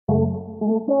Hello,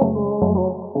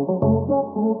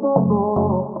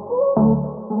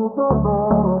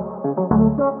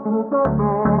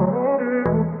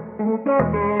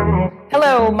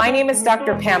 my name is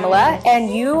Dr. Pamela, and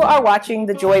you are watching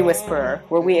The Joy Whisperer,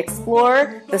 where we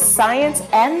explore the science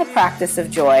and the practice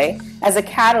of joy as a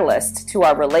catalyst to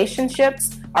our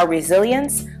relationships, our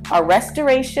resilience, our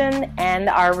restoration, and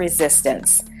our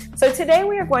resistance. So today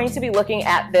we are going to be looking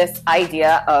at this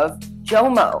idea of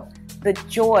JOMO, the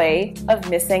joy of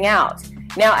missing out.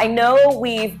 Now, I know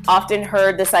we've often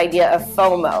heard this idea of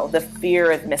FOMO, the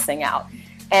fear of missing out.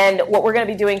 And what we're going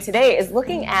to be doing today is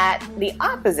looking at the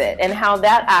opposite and how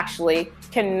that actually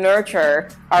can nurture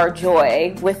our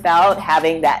joy without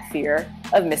having that fear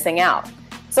of missing out.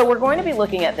 So we're going to be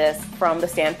looking at this from the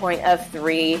standpoint of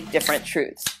three different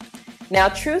truths. Now,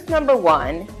 truth number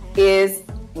one is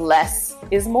less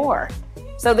is more.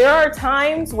 So there are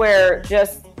times where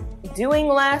just doing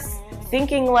less,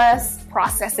 thinking less,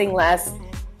 processing less,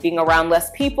 being around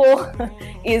less people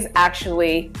is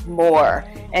actually more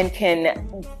and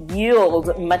can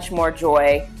yield much more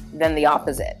joy than the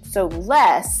opposite. So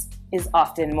less is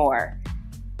often more.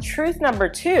 Truth number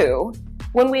two,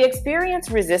 when we experience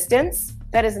resistance,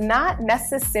 that is not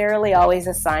necessarily always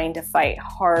a sign to fight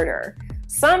harder.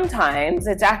 Sometimes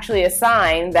it's actually a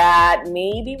sign that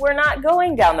maybe we're not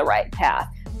going down the right path,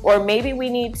 or maybe we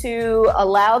need to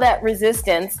allow that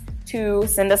resistance to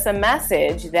send us a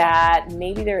message that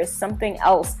maybe there is something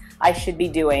else I should be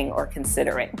doing or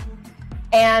considering.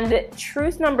 And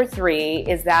truth number three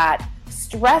is that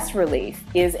stress relief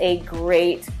is a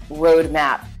great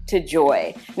roadmap to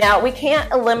joy. Now, we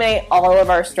can't eliminate all of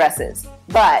our stresses,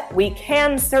 but we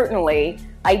can certainly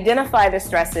identify the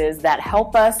stresses that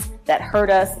help us, that hurt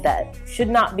us, that should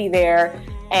not be there,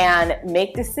 and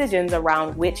make decisions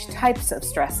around which types of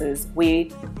stresses we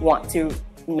want to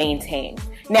maintain.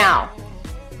 Now,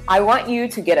 I want you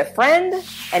to get a friend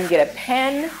and get a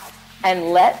pen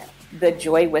and let the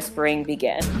joy whispering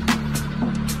begin.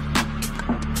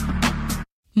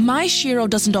 My Shiro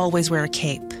doesn't always wear a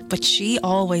cape, but she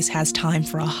always has time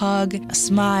for a hug, a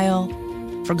smile,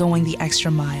 for going the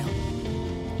extra mile.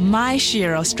 My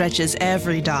Shiro stretches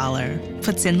every dollar,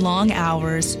 puts in long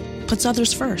hours, puts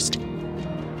others first.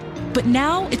 But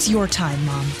now it's your time,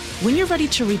 Mom. When you're ready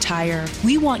to retire,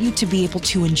 we want you to be able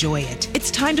to enjoy it.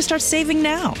 It's time to start saving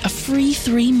now. A free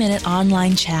 3-minute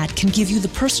online chat can give you the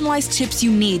personalized tips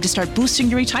you need to start boosting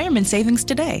your retirement savings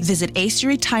today. Visit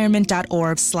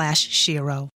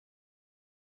aceyourretirement.org/Shiro.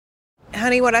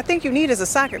 Honey, what I think you need is a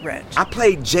socket wrench. I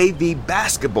played JV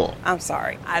basketball. I'm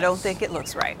sorry. I don't think it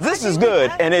looks right. This is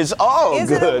good, and it's all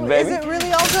good, baby. Is it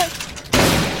really all good?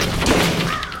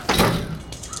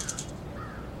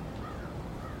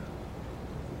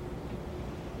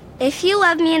 If you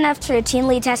love me enough to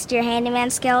routinely test your handyman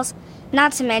skills,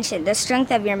 not to mention the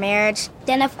strength of your marriage,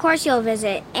 then of course you'll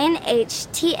visit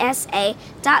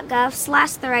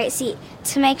nhtsa.gov/the-right-seat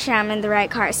to make sure I'm in the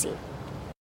right car seat.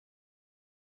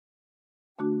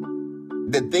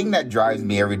 The thing that drives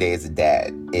me every day as a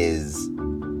dad is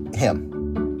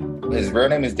him. His real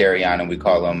name is Darion, and we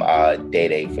call him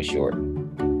Day for short.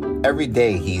 Every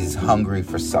day he's hungry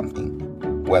for something,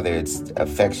 whether it's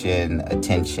affection,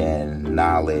 attention,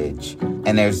 knowledge.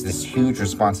 And there's this huge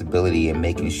responsibility in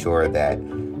making sure that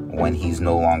when he's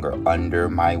no longer under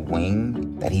my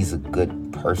wing, that he's a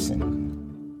good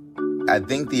person. I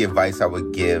think the advice I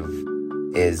would give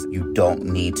is you don't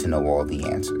need to know all the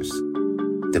answers.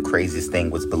 The craziest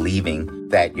thing was believing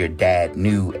that your dad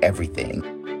knew everything.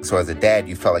 So as a dad,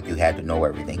 you felt like you had to know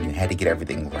everything. You had to get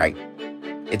everything right.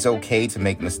 It's okay to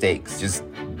make mistakes. Just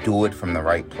do it from the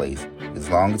right place. As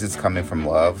long as it's coming from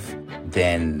love,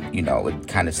 then, it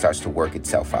kind of starts to work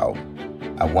itself out.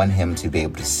 I want him to be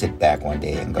able to sit back one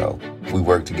day and go, we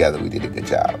worked together, we did a good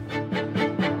job.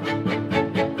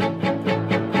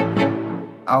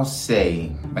 I'll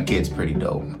say my kid's pretty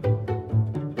dope.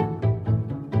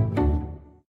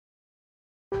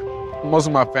 Most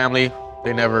of my family,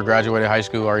 they never graduated high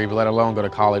school or even let alone go to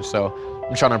college, so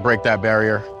I'm trying to break that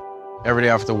barrier. Every day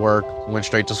after work, went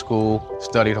straight to school,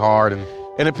 studied hard, and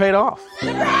it paid off.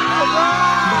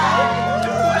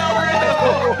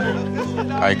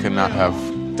 I could not have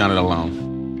done it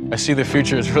alone. I see the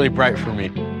future is really bright for me.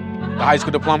 The high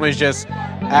school diploma is just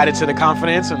added to the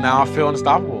confidence, and now I feel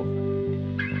unstoppable.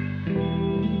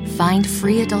 Find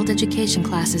free adult education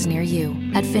classes near you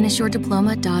at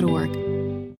finishyourdiploma.org.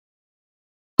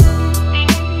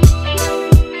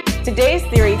 Today's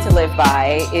theory to live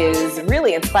by is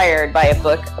really inspired by a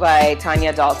book by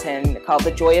Tanya Dalton called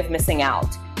The Joy of Missing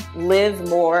Out, Live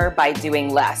More by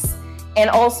Doing Less, and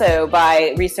also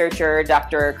by researcher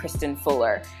Dr. Kristen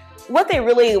Fuller. what they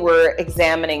really were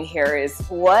examining here is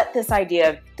what this idea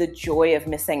of the joy of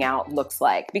missing out looks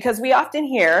like. Because we often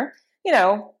hear,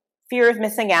 fear of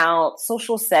missing out,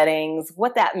 social settings,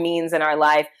 what that means in our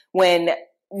life when,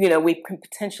 we can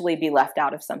potentially be left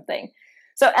out of something.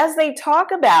 So as they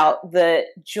talk about the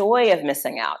joy of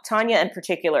missing out, Tanya in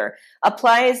particular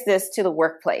applies this to the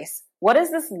workplace. What does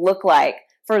this look like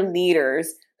for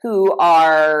leaders who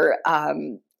are,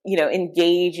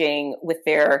 engaging with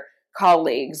their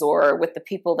colleagues or with the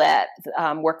people that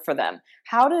work for them?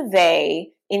 How do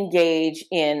they engage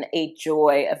in a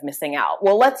joy of missing out?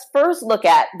 Well, let's first look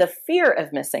at the fear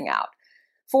of missing out.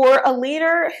 For a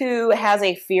leader who has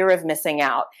a fear of missing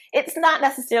out, it's not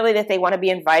necessarily that they want to be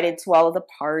invited to all of the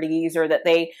parties or that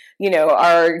they,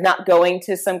 are not going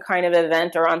to some kind of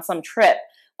event or on some trip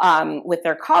with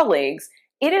their colleagues.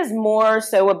 It is more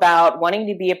so about wanting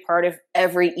to be a part of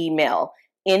every email,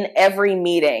 in every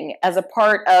meeting, as a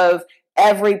part of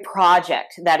every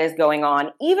project that is going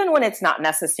on, even when it's not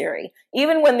necessary,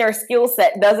 even when their skill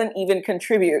set doesn't even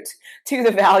contribute to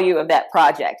the value of that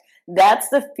project. That's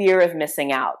the fear of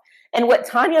missing out. And what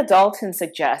Tanya Dalton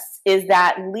suggests is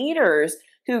that leaders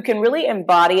who can really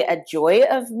embody a joy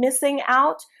of missing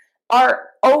out are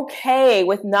okay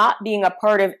with not being a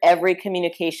part of every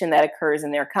communication that occurs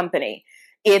in their company.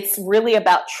 It's really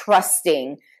about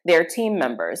trusting their team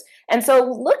members. And so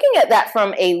looking at that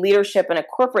from a leadership and a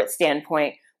corporate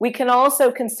standpoint, we can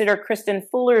also consider Kristen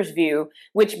Fuller's view,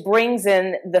 which brings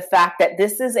in the fact that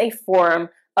this is a form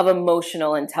of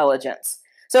emotional intelligence.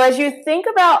 So as you think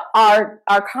about our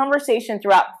conversation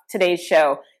throughout today's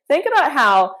show, think about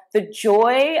how the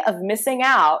joy of missing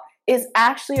out is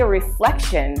actually a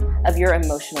reflection of your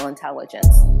emotional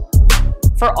intelligence.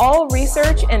 For all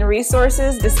research and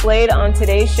resources displayed on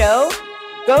today's show,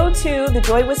 go to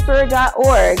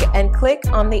thejoywhisperer.org and click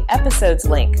on the episodes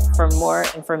link for more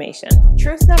information.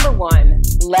 Truth number 1,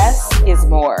 less is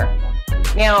more.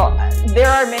 Now, there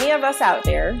are many of us out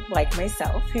there, like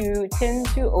myself, who tend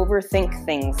to overthink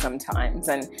things sometimes.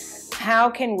 And how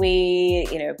can we,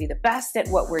 be the best at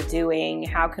what we're doing?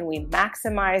 How can we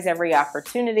maximize every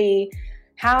opportunity?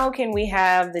 How can we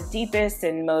have the deepest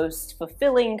and most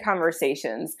fulfilling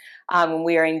conversations when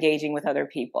we are engaging with other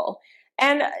people?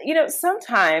 And,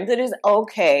 sometimes it is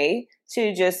okay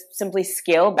to just simply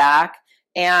scale back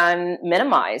and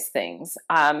minimize things.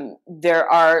 There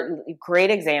are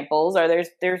great examples, or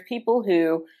there's people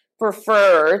who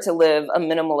prefer to live a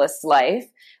minimalist life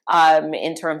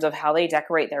in terms of how they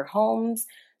decorate their homes,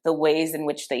 the ways in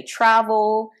which they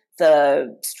travel,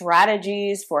 the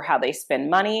strategies for how they spend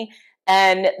money.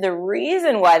 And the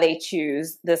reason why they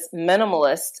choose this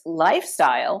minimalist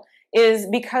lifestyle is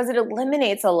because it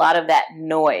eliminates a lot of that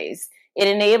noise. It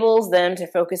enables them to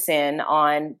focus in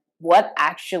on what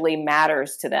actually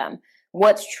matters to them,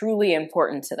 what's truly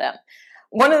important to them.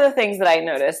 One of the things that I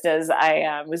noticed as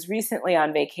I was recently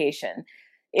on vacation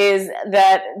is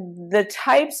that the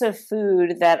types of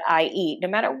food that I eat, no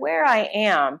matter where I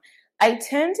am, I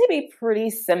tend to be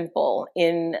pretty simple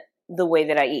in the way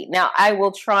that I eat. Now, I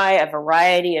will try a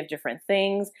variety of different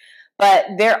things, but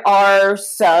there are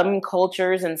some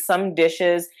cultures and some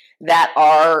dishes that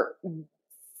are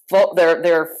full,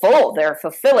 they're full, they're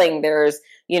fulfilling. There's,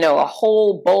 a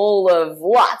whole bowl of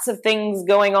lots of things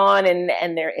going on and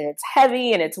it's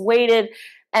heavy and it's weighted.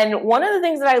 And one of the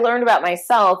things that I learned about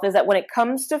myself is that when it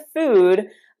comes to food,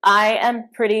 I am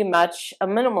pretty much a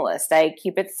minimalist. I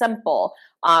keep it simple.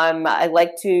 I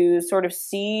like to sort of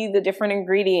see the different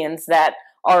ingredients that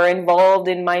are involved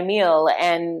in my meal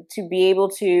and to be able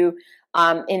to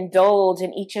indulge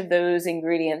in each of those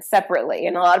ingredients separately.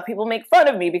 And a lot of people make fun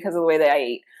of me because of the way that I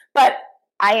eat. But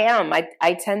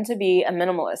I tend to be a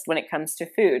minimalist when it comes to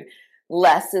food.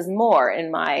 Less is more in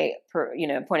my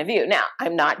point of view. Now,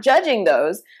 I'm not judging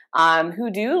those who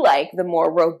do like the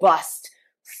more robust,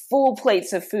 full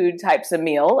plates of food types of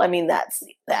meal. I mean, that's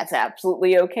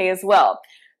absolutely okay as well.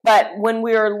 But when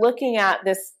we're looking at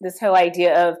this whole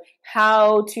idea of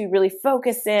how to really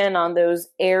focus in on those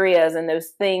areas and those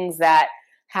things that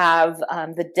have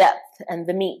the depth and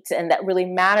the meat and that really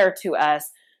matter to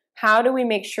us, how do we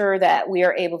make sure that we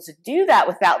are able to do that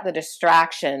without the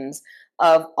distractions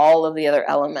of all of the other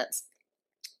elements?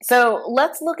 So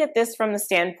let's look at this from the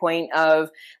standpoint of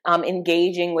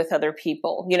engaging with other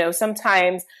people.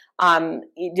 Sometimes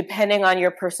depending on your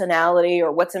personality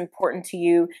or what's important to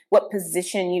you, what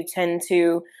position you tend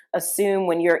to assume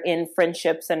when you're in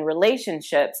friendships and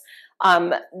relationships,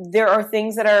 there are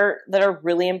things that are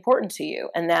really important to you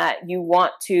and that you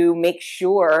want to make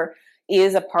sure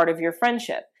is a part of your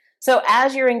friendship. So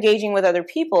as you're engaging with other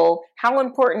people, how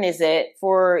important is it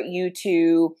for you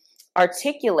to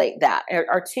articulate that,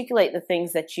 articulate the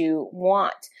things that you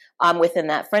want within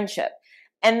that friendship.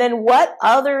 And then what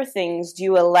other things do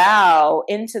you allow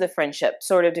into the friendship,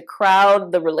 sort of to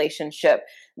crowd the relationship,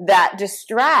 that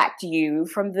distract you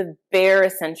from the bare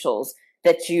essentials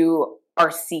that you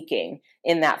are seeking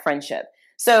in that friendship?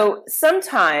 So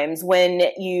sometimes when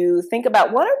you think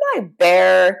about what are my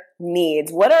bare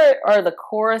needs, what are the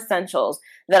core essentials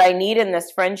that I need in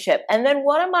this friendship, and then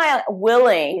what am I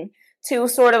willing to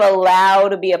sort of allow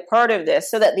to be a part of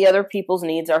this so that the other people's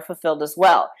needs are fulfilled as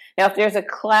well. Now, if there's a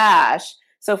clash,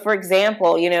 so for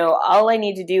example, all I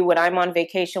need to do when I'm on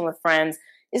vacation with friends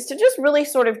is to just really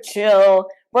sort of chill,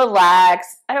 relax.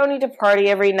 I don't need to party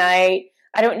every night.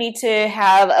 I don't need to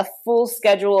have a full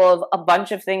schedule of a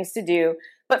bunch of things to do.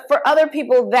 But for other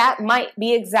people, that might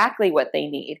be exactly what they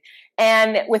need.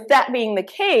 And with that being the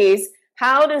case,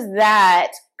 how does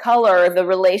that color the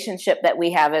relationship that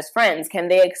we have as friends? Can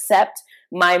they accept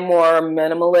my more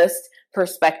minimalist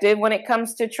perspective when it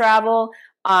comes to travel?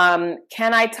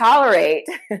 Can I tolerate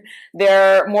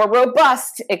their more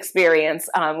robust experience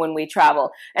when we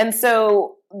travel? And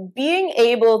so being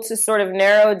able to sort of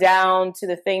narrow down to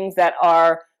the things that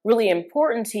are really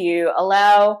important to you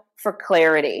allow for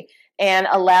clarity and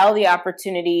allow the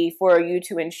opportunity for you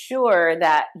to ensure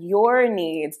that your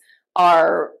needs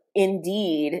are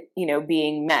indeed,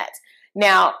 being met.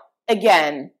 Now,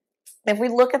 again, if we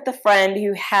look at the friend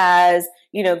who has,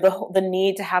 the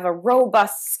need to have a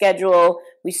robust schedule,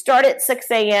 we start at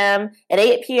 6 a.m. At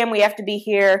 8 p.m. we have to be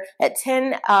here. At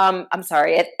 8 a.m.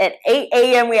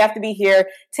 we have to be here.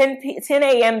 10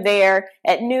 a.m. there.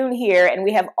 At noon here. And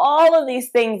we have all of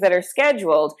these things that are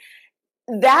scheduled.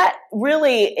 That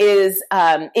really is,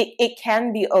 it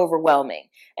can be overwhelming.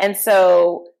 And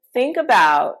so think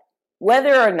about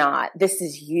whether or not this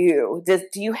is you. Do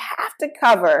you have to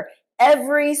cover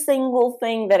every single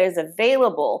thing that is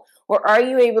available? Or are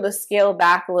you able to scale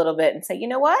back a little bit and say, you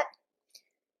know what?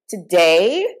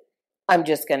 Today, I'm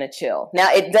just going to chill.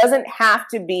 Now, it doesn't have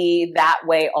to be that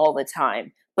way all the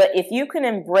time. But if you can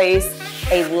embrace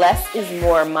a less is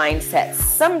more mindset,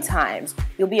 sometimes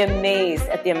you'll be amazed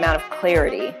at the amount of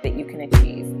clarity that you can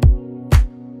achieve.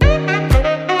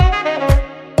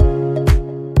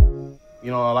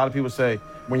 A lot of people say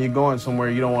when you're going somewhere,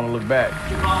 you don't want to look back.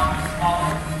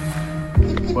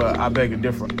 But I beg to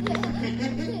differ.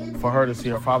 For her to see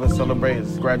her father celebrate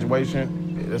his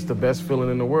graduation, it's the best feeling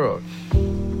in the world.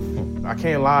 I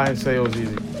can't lie and say it was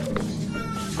easy.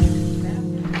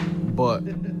 But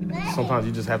sometimes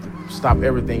you just have to stop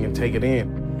everything and take it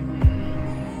in.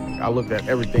 I looked at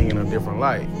everything in a different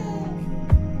light.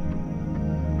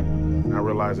 And I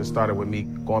realized it started with me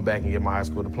going back and getting my high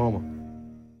school diploma.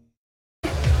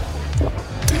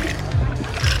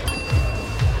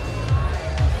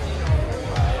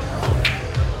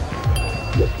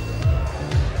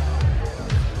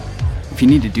 If you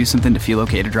need to do something to feel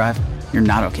okay to drive, you're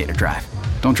not okay to drive.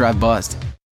 Don't drive buzzed.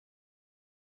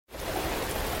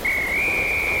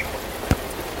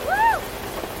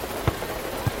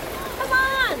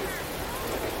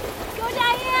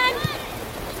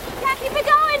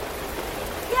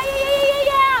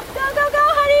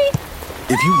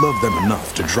 If you love them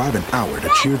enough to drive an hour to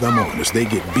cheer them on as they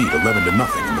get beat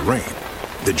 11-0 in the rain,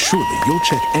 then surely you'll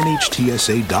check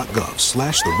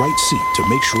NHTSA.gov/the right seat to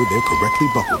make sure they're correctly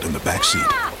buckled in the back seat.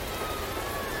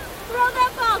 Throw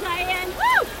that ball, Diane.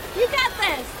 Woo! You got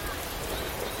this.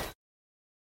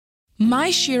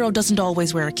 My Shiro doesn't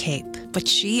always wear a cape, but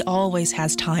she always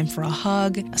has time for a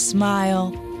hug, a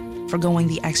smile, for going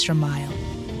the extra mile.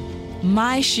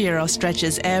 My Shiro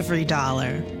stretches every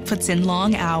dollar, puts in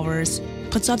long hours,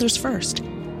 puts others first.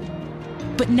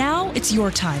 But now it's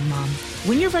your time, Mom.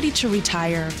 When you're ready to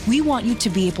retire, we want you to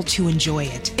be able to enjoy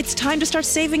it. It's time to start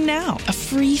saving now. A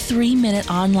free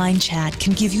 3-minute online chat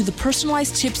can give you the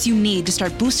personalized tips you need to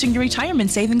start boosting your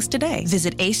retirement savings today.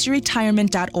 Visit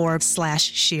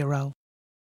aceyourretirement.org/Shiro.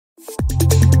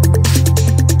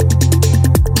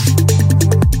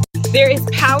 There is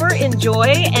power in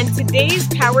joy, and today's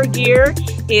power gear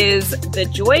is the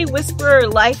Joy Whisperer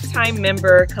Lifetime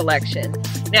Member Collection.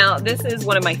 Now, this is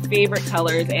one of my favorite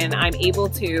colors, and I'm able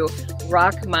to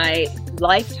rock my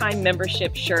lifetime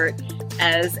membership shirt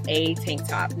as a tank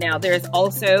top. Now, there's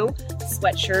also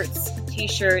sweatshirts,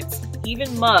 t-shirts,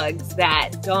 even mugs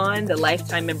that don the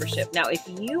lifetime membership. Now, if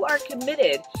you are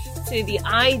committed to the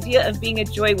idea of being a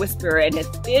Joy Whisperer, and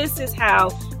if this is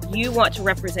how you want to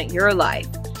represent your life,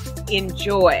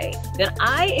 enjoy, then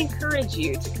I encourage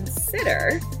you to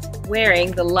consider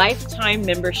wearing the lifetime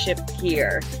membership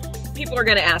gear. People are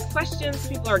going to ask questions.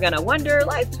 People are going to wonder,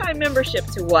 lifetime membership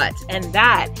to what? And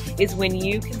that is when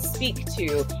you can speak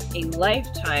to a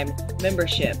lifetime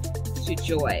membership to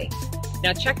joy.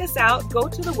 Now check us out. Go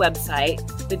to the website,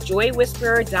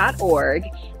 thejoywhisperer.org,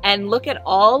 and look at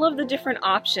all of the different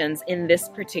options in this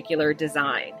particular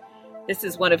design. This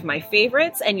is one of my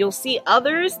favorites, and you'll see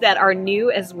others that are new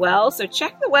as well. So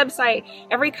check the website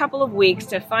every couple of weeks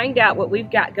to find out what we've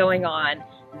got going on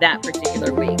that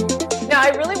particular week. Now,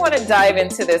 I really want to dive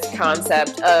into this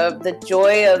concept of the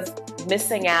joy of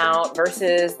missing out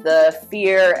versus the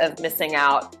fear of missing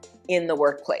out in the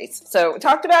workplace. So we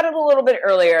talked about it a little bit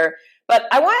earlier, but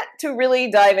I want to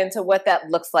really dive into what that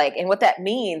looks like and what that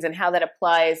means and how that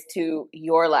applies to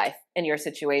your life and your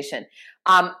situation.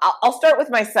 I'll start with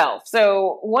myself.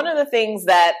 So one of the things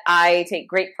that I take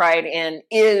great pride in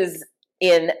is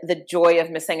in the joy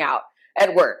of missing out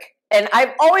at work. And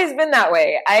I've always been that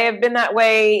way. I have been that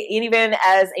way even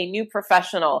as a new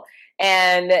professional,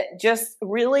 and just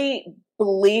really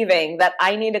believing that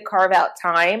I need to carve out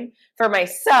time for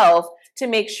myself to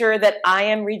make sure that I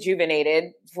am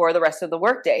rejuvenated for the rest of the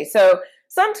workday. So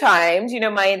sometimes,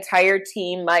 my entire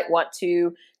team might want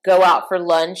to go out for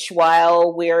lunch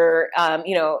while we're,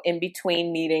 in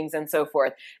between meetings and so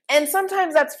forth. And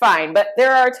sometimes that's fine. But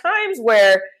there are times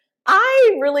where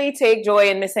I really take joy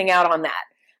in missing out on that.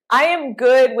 I am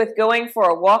good with going for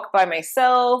a walk by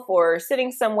myself or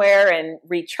sitting somewhere and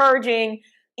recharging,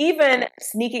 even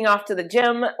sneaking off to the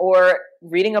gym or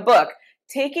reading a book,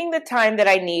 taking the time that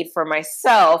I need for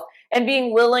myself and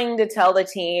being willing to tell the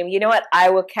team, you know what, I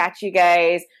will catch you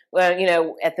guys,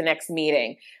 at the next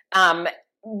meeting.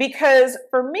 Because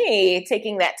for me,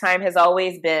 taking that time has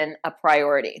always been a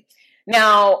priority.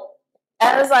 Now,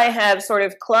 as I have sort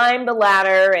of climbed the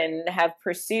ladder and have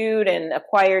pursued and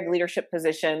acquired leadership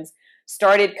positions,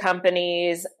 started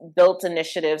companies, built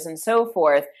initiatives, and so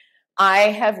forth, I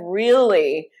have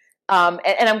really, and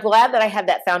I'm glad that I have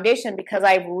that foundation because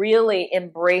I've really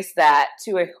embraced that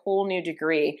to a whole new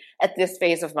degree at this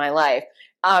phase of my life.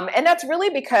 And that's really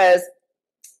because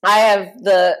I have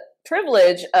the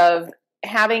privilege of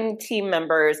having team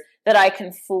members that I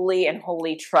can fully and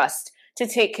wholly trust to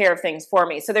take care of things for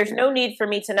me. So there's no need for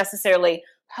me to necessarily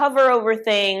hover over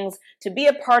things, to be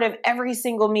a part of every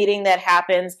single meeting that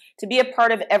happens, to be a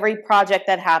part of every project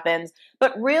that happens,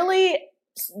 but really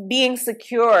being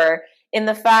secure in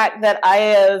the fact that I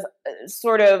have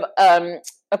sort of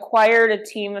acquired a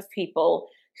team of people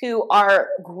who are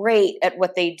great at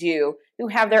what they do, who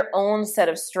have their own set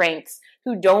of strengths,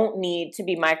 who don't need to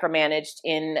be micromanaged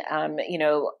in,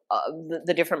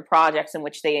 the different projects in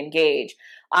which they engage.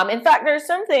 In fact, there's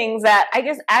some things that I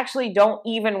just actually don't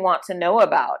even want to know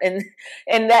about. And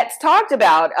that's talked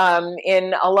about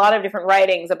in a lot of different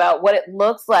writings about what it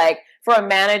looks like for a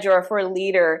manager or for a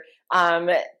leader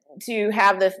to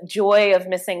have the joy of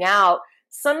missing out.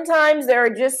 Sometimes there are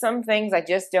just some things I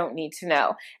just don't need to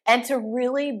know. And to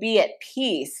really be at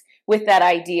peace with that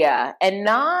idea and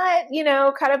not,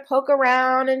 kind of poke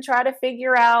around and try to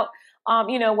figure out,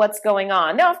 what's going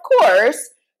on. Now, of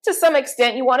course, to some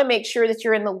extent, you want to make sure that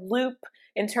you're in the loop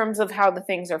in terms of how the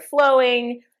things are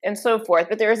flowing and so forth.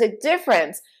 But there is a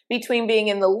difference between being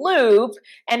in the loop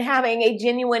and having a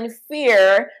genuine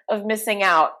fear of missing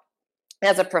out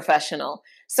as a professional.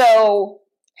 So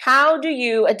how do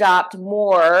you adopt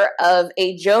more of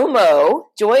a JOMO,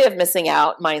 joy of missing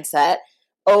out mindset,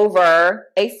 over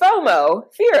a FOMO,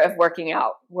 fear of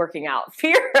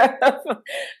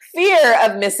fear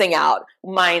of missing out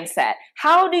mindset?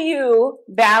 How do you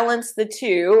balance the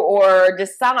two or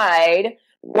decide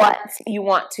what you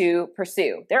want to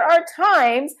pursue? There are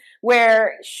times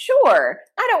where, sure,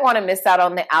 I don't want to miss out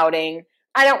on the outing.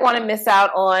 I don't want to miss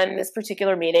out on this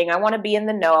particular meeting. I want to be in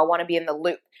the know. I want to be in the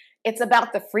loop. It's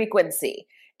about the frequency.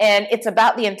 And it's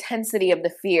about the intensity of the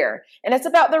fear. And it's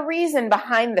about the reason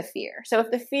behind the fear. So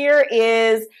if the fear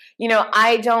is,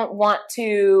 I don't want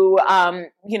to,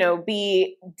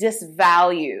 be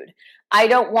disvalued. I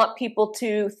don't want people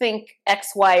to think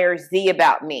X, Y, or Z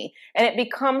about me. And it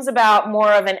becomes about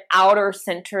more of an outer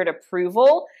centered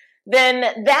approval.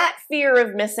 Then that fear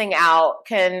of missing out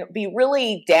can be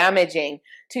really damaging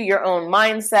to your own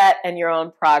mindset and your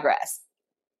own progress.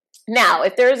 Now,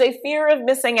 if there is a fear of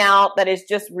missing out that is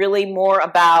just really more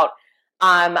about,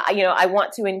 I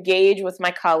want to engage with my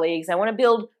colleagues, I want to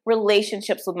build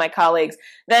relationships with my colleagues,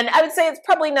 then I would say it's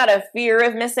probably not a fear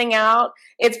of missing out.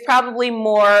 It's probably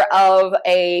more of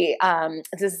a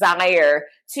desire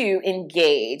to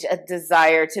engage, a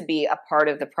desire to be a part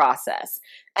of the process.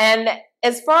 And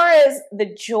as far as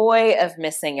the joy of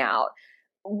missing out,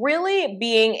 really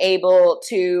being able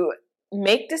to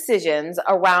make decisions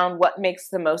around what makes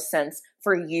the most sense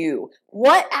for you.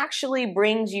 What actually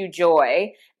brings you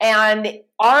joy? And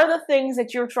are the things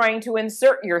that you're trying to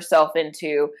insert yourself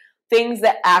into things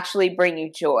that actually bring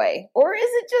you joy? Or is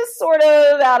it just sort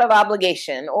of out of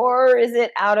obligation? Or is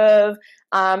it out of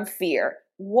fear?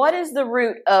 What is the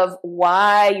root of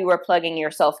why you are plugging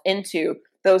yourself into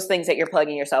those things that you're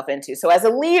plugging yourself into? So as a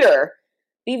leader,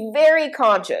 be very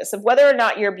conscious of whether or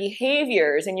not your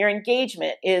behaviors and your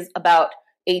engagement is about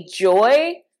a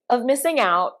joy of missing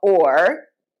out or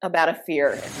about a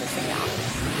fear of missing out.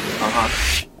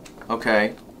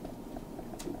 Okay.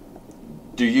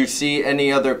 Do you see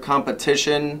any other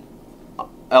competition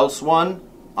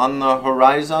on the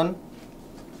horizon?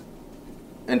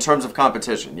 In terms of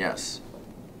competition, yes.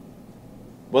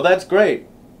 Well, that's great.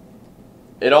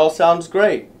 It all sounds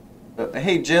great.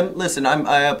 Hey, Jim, listen,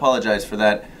 I apologize for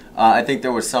that. I think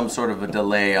there was some sort of a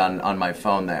delay on my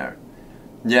phone there.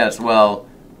 Yes, well,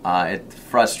 it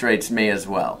frustrates me as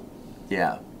well.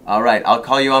 Yeah. All right, I'll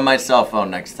call you on my cell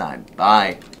phone next time.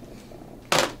 Bye.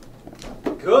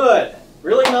 Good.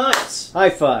 Really nice.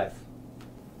 High five.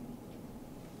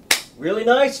 Really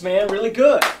nice, man. Really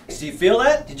good. Do you feel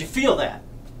that? Did you feel that?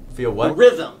 Feel what? The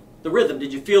rhythm. The rhythm.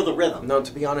 Did you feel the rhythm? No,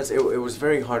 to be honest, it was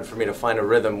very hard for me to find a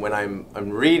rhythm when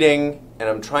I'm reading and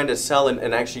I'm trying to sell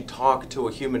and actually talk to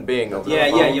a human being over the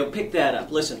phone. Yeah, you'll pick that up.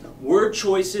 Listen, word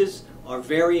choices are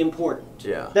very important.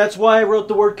 Yeah. That's why I wrote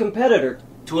the word competitor,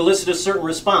 to elicit a certain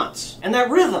response. And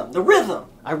that rhythm, the rhythm,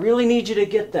 I really need you to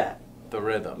get that. The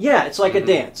rhythm. Yeah, it's like a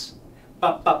dance.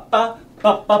 Ba ba ba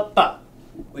ba ba ba.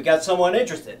 We got someone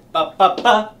interested. Ba ba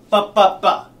ba ba ba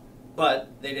ba. But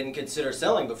they didn't consider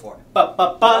selling before. Ba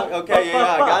ba ba. Okay,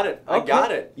 yeah, I got it. I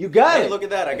got it. You got Hey, it. look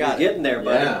at that. I got it. You're getting there,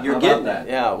 buddy. Yeah, You're how getting about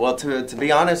that. Yeah, well, to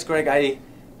be honest, Greg, I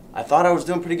thought I was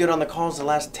doing pretty good on the calls the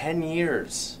last 10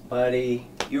 years. Buddy,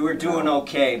 you were doing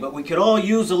okay, but we could all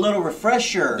use a little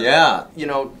refresher. Yeah. You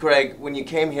know, Greg, when you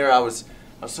came here, I was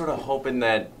sort of hoping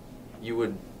that you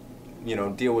would,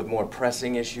 deal with more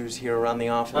pressing issues here around the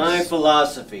office. My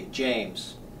philosophy,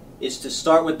 James, is to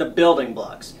start with the building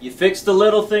blocks. You fix the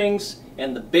little things,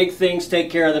 and the big things take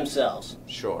care of themselves.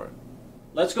 Sure.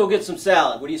 Let's go get some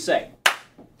salad. What do you say?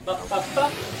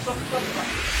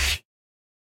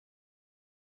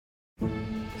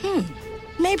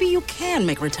 Maybe you can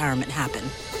make retirement happen.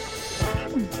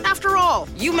 After all,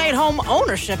 you made home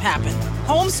ownership happen.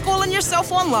 Homeschooling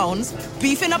yourself on loans,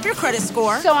 beefing up your credit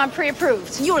score. So I'm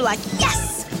pre-approved. You were like,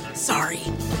 yes! Sorry.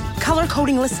 Color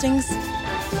coding listings,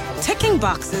 ticking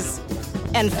boxes,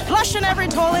 and flushing every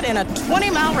toilet in a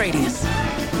 20-mile radius.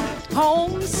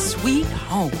 Home sweet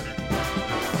home.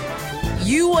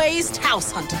 You aced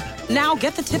house hunting. Now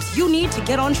get the tips you need to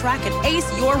get on track at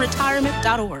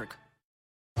aceyourretirement.org.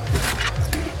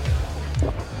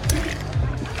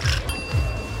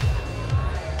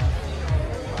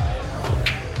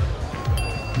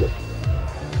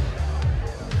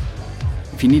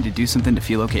 If you need to do something to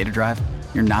feel okay to drive,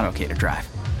 you're not okay to drive.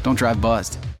 Don't drive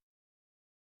buzzed.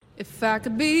 If I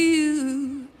could be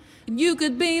you, and you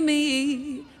could be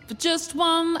me for just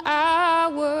 1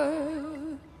 hour.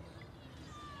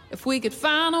 If we could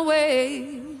find a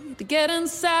way to get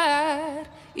inside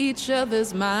each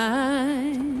other's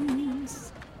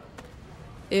minds.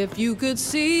 If you could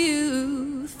see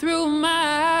you through my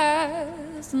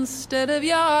eyes instead of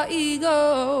your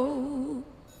ego.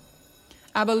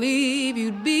 I believe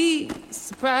you'd be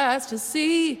surprised to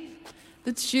see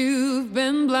that you've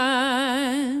been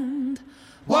blind.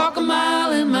 Walk a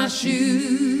mile in my shoes.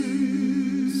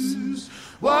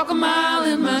 Walk a mile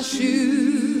in my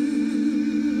shoes.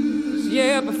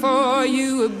 Yeah, before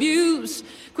you abuse,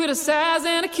 criticize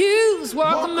and accuse.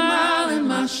 Walk a mile in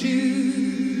my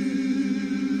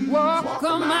shoes. Walk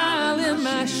a mile in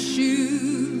my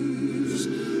shoes.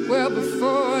 Well,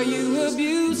 before you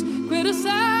abuse,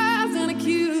 criticize and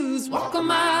accuse. Walk a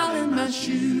mile in my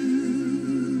shoes.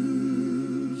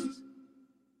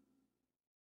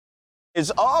 It's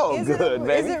all good,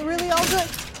 baby. Is it really all good?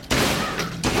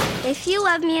 If you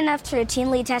love me enough to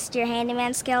routinely test your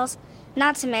handyman skills,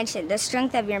 not to mention the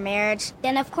strength of your marriage,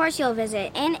 then of course you'll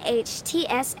visit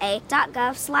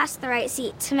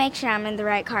nhtsa.gov/the-right-seat to make sure I'm in the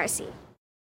right car seat.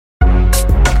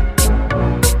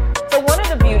 So one of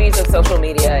the beauties of social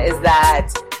media is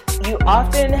that you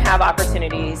often have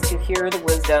opportunities to hear the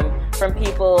wisdom from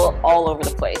people all over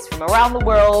the place, from around the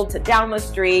world to down the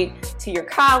street, to your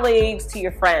colleagues, to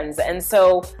your friends. And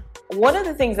so one of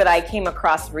the things that I came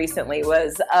across recently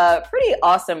was a pretty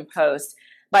awesome post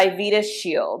by Vita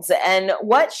Shields. And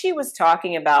what she was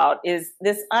talking about is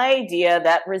this idea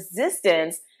that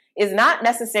resistance is not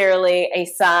necessarily a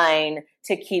sign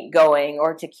to keep going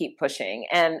or to keep pushing,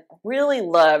 and really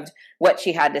loved what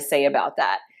she had to say about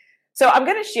that. So I'm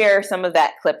going to share some of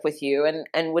that clip with you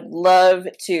and would love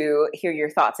to hear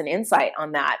your thoughts and insight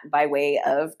on that by way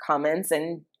of comments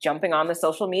and jumping on the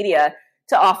social media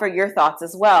to offer your thoughts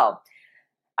as well.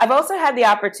 I've also had the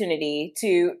opportunity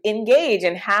to engage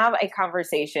and have a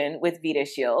conversation with Vita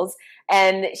Shields,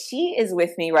 and she is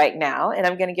with me right now, and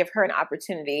I'm going to give her an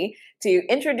opportunity to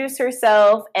introduce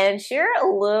herself and share a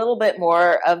little bit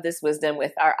more of this wisdom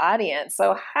with our audience.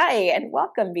 So hi, and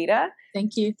welcome, Vita.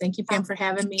 Thank you. Thank you, Pam, for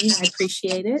having me. I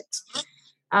appreciate it.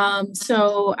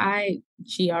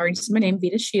 She already said my name,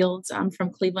 Vita Shields. I'm from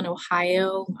Cleveland,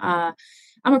 Ohio.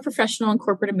 I'm a professional in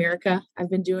corporate America.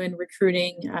 I've been doing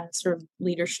recruiting, sort of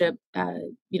leadership,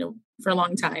 for a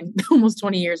long time, almost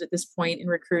 20 years at this point in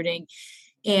recruiting.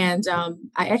 And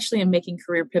I actually am making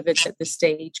career pivots at this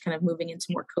stage, kind of moving into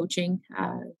more coaching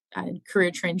and career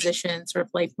transition, sort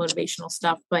of life motivational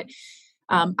stuff. But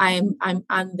I'm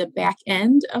on the back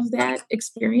end of that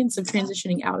experience of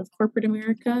transitioning out of corporate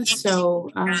America.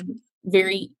 So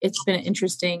it's been an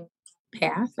interesting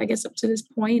path, I guess, up to this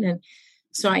point. And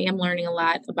so I am learning a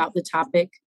lot about the topic,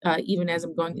 even as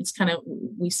I'm going. It's kind of,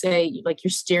 we say, like, you're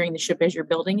steering the ship as you're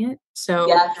building it. So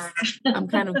I'm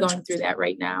kind of going through that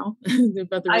right now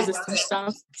about the resistance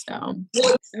stuff. So,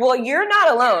 well, you're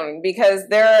not alone, because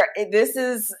this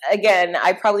is, again,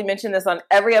 I probably mentioned this on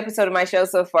every episode of my show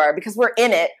so far, because we're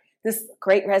in it, this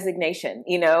great resignation,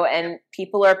 and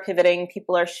people are pivoting,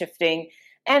 people are shifting.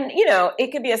 And,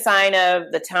 it could be a sign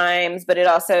of the times, but it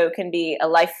also can be a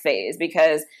life phase,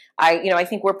 because I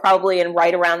think we're probably in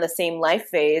right around the same life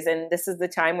phase. And this is the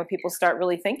time when people start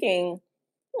really thinking,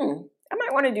 I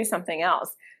might want to do something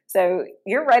else. So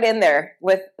you're right in there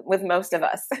with most of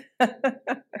us.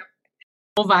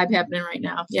 Whole vibe happening right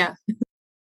now. Yeah.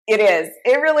 It is.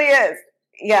 It really is.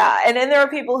 Yeah. And then there are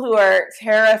people who are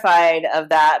terrified of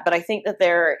that. But I think that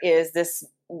there is this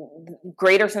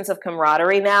greater sense of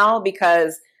camaraderie now,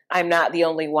 because I'm not the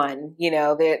only one.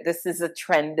 This is a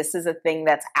trend. This is a thing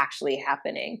that's actually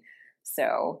happening.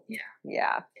 So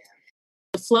yeah.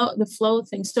 The flow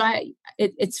thing. So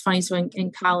it's funny. So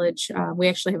in college, we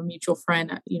actually have a mutual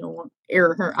friend. Won't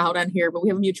air her out on here, but we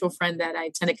have a mutual friend that I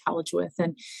attended college with,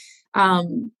 and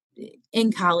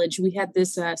in college we had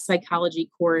this psychology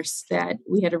course that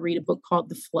we had to read a book called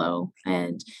The Flow,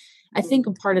 and I think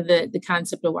a part of the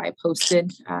concept of why I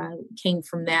posted came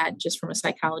from that, just from a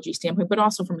psychology standpoint, but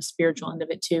also from a spiritual end of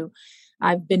it too.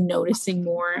 I've been noticing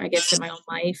more, I guess, in my own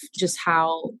life, just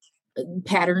how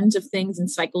patterns of things and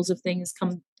cycles of things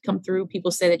come through. People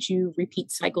say that you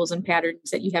repeat cycles and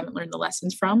patterns that you haven't learned the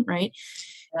lessons from, right?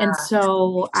 Yeah. And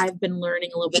so I've been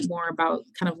learning a little bit more about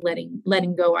kind of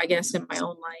letting go, I guess, in my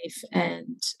own life,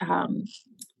 and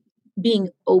being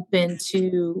open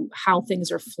to how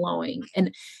things are flowing.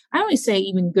 And I always say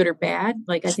even good or bad.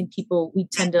 Like, I think we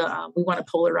tend to, we want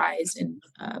to polarize and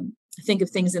think of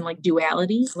things in like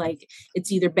duality, like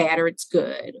it's either bad or it's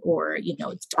good, or,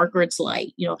 it's dark or it's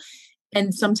light,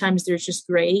 and sometimes there's just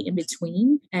gray in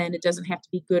between, and it doesn't have to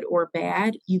be good or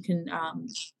bad. You can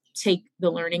take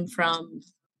the learning from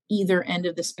either end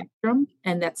of the spectrum.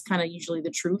 And that's kind of usually the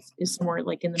truth is somewhere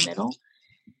like in the middle.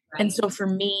 And so for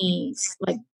me,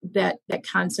 like that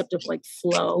concept of like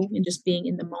flow and just being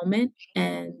in the moment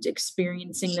and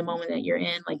experiencing the moment that you're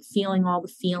in, like feeling all the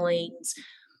feelings,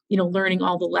 learning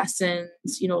all the lessons,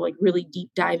 like really deep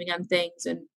diving on things,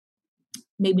 and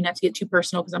maybe not to get too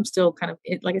personal, because I'm still kind of,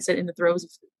 like I said, in the throes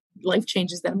of life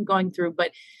changes that I'm going through.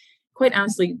 But quite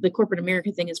honestly, the corporate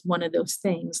America thing is one of those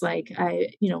things. Like I've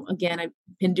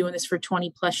been doing this for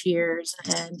 20 plus years,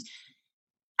 and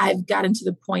I've gotten to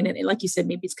the point, and like you said,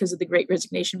 maybe it's because of the Great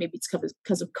Resignation, maybe it's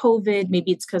because of COVID,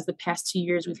 maybe it's because the past 2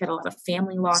 years we've had a lot of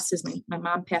family losses. My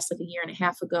mom passed like a year and a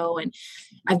half ago, and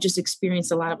I've just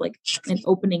experienced a lot of like an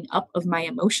opening up of my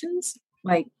emotions.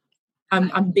 Like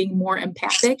I'm being more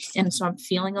empathic, and so I'm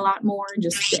feeling a lot more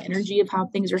just the energy of how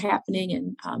things are happening,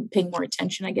 and paying more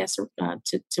attention, I guess,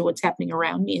 to what's happening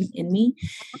around me and in me.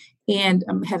 And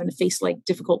I'm having to face like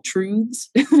difficult truths,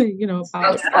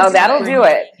 about that'll do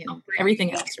it.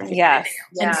 Everything else, right? Yes.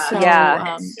 And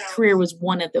so career was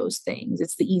one of those things.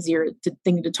 It's the easier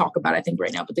thing to talk about, I think,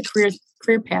 right now. But the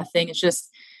career path thing is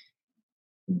just,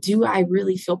 do I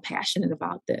really feel passionate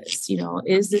about this?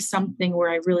 Is this something where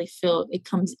I really feel it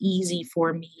comes easy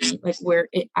for me, like where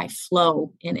I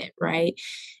flow in it, right?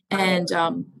 And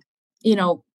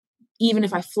even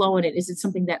if I flow in it, is it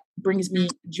something that brings me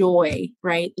joy,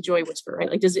 right? The joy whisper,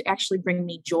 right? Like, does it actually bring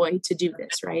me joy to do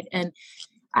this, right? And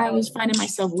I was finding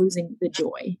myself losing the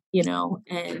joy,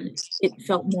 and it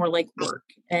felt more like work,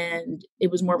 and it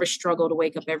was more of a struggle to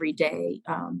wake up every day.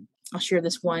 I'll share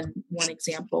this one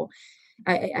example.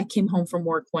 I came home from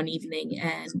work one evening,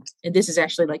 and this is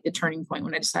actually like the turning point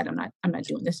when I decided I'm not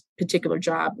doing this particular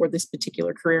job or this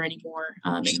particular career anymore,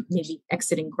 and maybe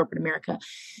exiting corporate America.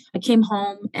 I came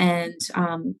home and,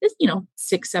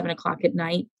 6, 7 o'clock at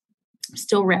night,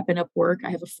 still wrapping up work. I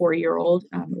have a 4-year-old,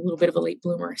 a little bit of a late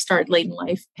bloomer. I started late in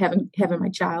life having my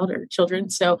child or children.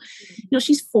 So,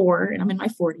 she's 4 and I'm in my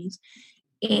 40s.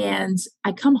 And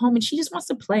I come home and she just wants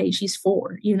to play. She's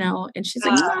 4, and she's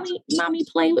like, mommy,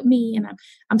 play with me. And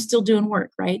I'm still doing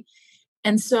work. Right.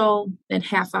 And so then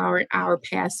half hour, an hour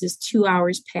passes, 2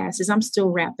 hours passes. I'm still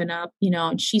wrapping up,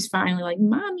 and she's finally like,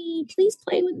 mommy, please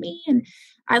play with me. And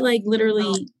I like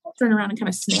literally turned around and kind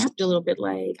of snapped a little bit.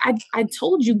 Like, I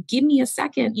told you, give me a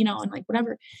second, and like,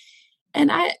 whatever. And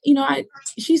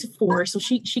she's 4, so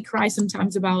she cries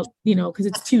sometimes about, cause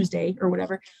it's Tuesday or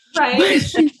whatever. Right. But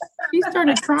she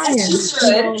started crying,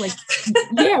 like,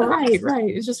 yeah, right.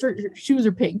 It's just her shoes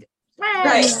are pink.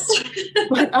 Right.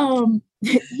 But,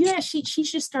 yeah, she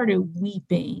just started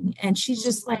weeping, and she's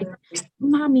just like,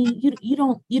 mommy, you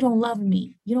don't love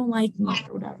me. You don't like me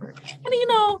or whatever. And,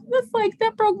 that's like,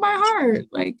 that broke my heart.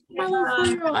 Like, my little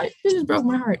 4-year-old, it just broke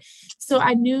my heart. So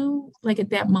I knew, like,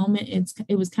 at that moment,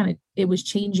 it was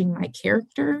changing my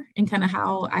character and kind of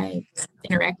how I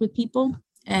interact with people.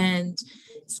 And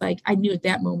it's like, I knew at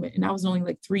that moment, and I was only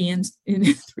like 3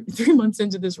 months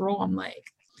into this role. I'm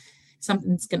like,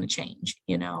 something's going to change,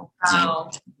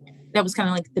 Wow. That was kind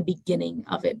of like the beginning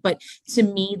of it. But to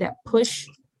me, that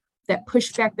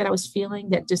pushback that I was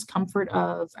feeling, that discomfort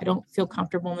of, I don't feel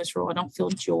comfortable in this role. I don't feel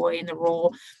joy in the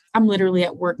role. I'm literally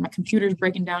at work. My computer's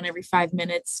breaking down every 5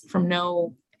 minutes from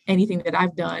anything that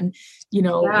I've done, in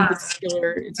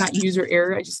particular. It's not user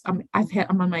error.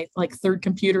 I'm on my like 3rd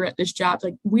computer at this job,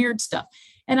 like weird stuff.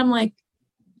 And I'm like,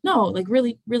 no, like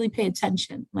really, really pay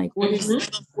attention. Like what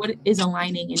is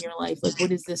aligning in your life? Like,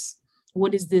 what is this,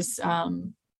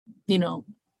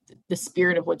 the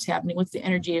spirit of what's happening? What's the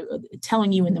energy of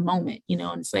telling you in the moment,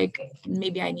 and it's like,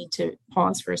 maybe I need to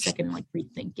pause for a second and like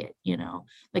rethink it,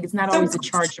 like it's not always a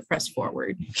charge to press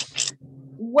forward.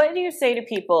 What do you say to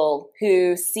people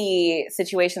who see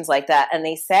situations like that and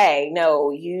they say, no,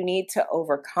 you need to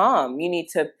overcome, you need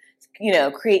to,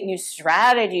 create new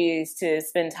strategies to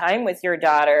spend time with your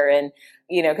daughter? And,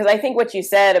 because I think what you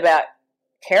said about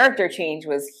character change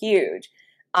was huge.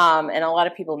 And a lot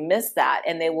of people miss that,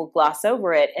 and they will gloss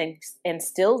over it and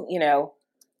still,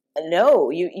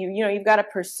 no, you've got to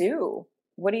pursue.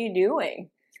 What are you doing?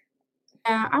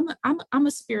 I'm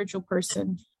a spiritual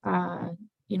person. I'm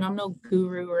no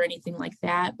guru or anything like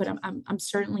that, but I'm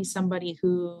certainly somebody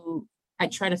who I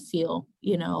try to feel,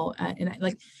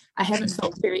 and I haven't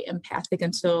felt very empathic up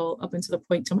until the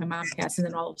point till my mom passed, and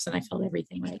then all of a sudden I felt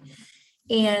everything, right?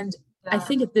 And I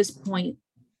think at this point,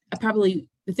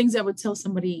 the things I would tell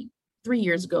somebody 3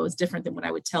 years ago is different than what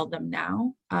I would tell them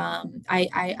now.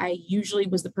 I usually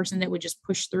was the person that would just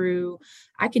push through.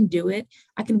 I can do it.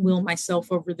 I can will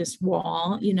myself over this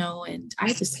wall, and I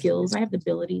have the skills, I have the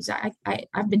abilities.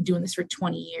 I've been doing this for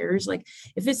 20 years. Like,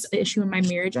 if it's an issue in my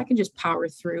marriage, I can just power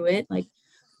through it. Like,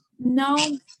 no,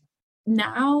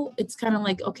 now it's kind of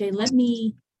like, okay, let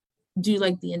me do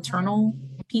like the internal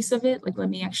piece of it. Like, let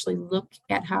me actually look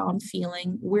at how I'm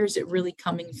feeling. Where's it really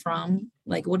coming from?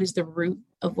 Like, what is the root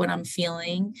of what I'm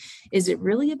feeling? Is it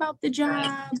really about the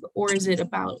job, or is it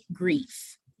about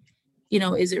grief?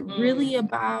 Is it really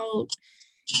about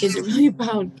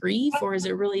grief, or is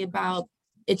it really about,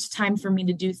 it's time for me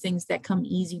to do things that come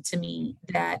easy to me,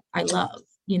 that I love,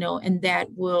 and that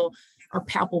are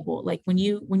palpable. Like when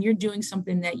you're doing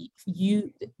something that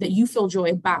you feel joy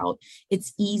about,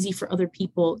 it's easy for other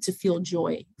people to feel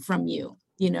joy from you,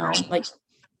 like,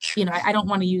 I don't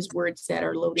want to use words that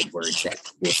are loaded words that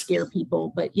will scare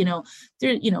people, but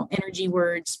they're, energy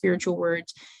words, spiritual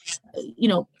words,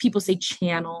 people say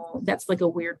channel, that's like a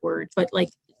weird word, but like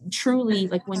truly,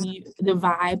 like the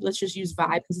vibe, let's just use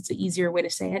vibe because it's an easier way to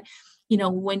say it.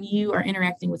 When you are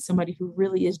interacting with somebody who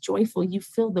really is joyful, you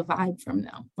feel the vibe from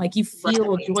them. Like, you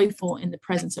feel joyful in the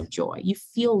presence of joy. You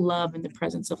feel love in the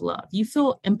presence of love. You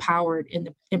feel empowered in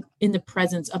the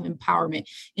presence of empowerment,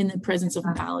 in the presence of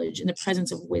knowledge, in the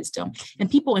presence of wisdom.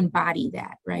 And people embody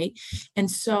that, right?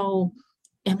 And so,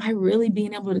 am I really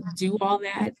being able to do all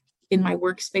that in my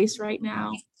workspace right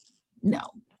now? No.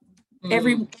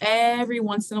 Every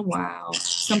once in a while,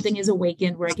 something is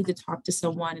awakened where I get to talk to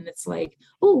someone, and it's like,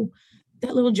 oh,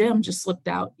 that little gem just slipped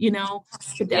out, but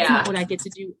that's not what I get to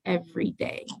do every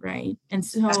day, right? And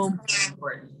so,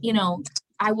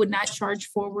 I would not charge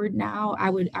forward now.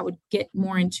 I would get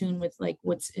more in tune with like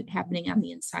what's happening on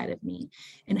the inside of me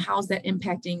and how's that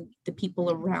impacting the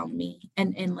people around me,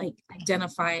 and like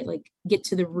identify, like get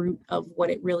to the root of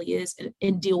what it really is,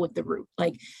 and deal with the root.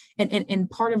 Like, and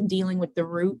part of dealing with the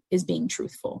root is being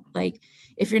truthful. Like,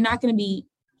 if you're not going to be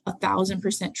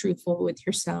 1,000% truthful with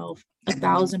yourself,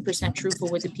 1,000% truthful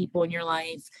with the people in your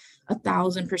life,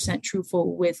 1,000%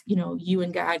 truthful with, you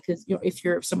and God, because, if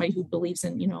you're somebody who believes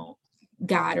in,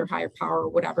 God or higher power or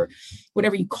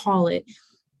whatever you call it,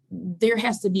 there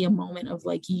has to be a moment of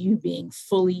like you being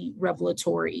fully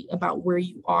revelatory about where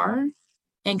you are.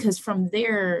 And because from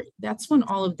there, that's when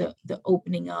all of the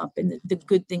opening up and the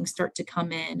good things start to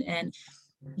come in, and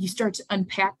you start to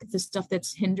unpack the stuff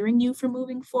that's hindering you from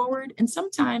moving forward. And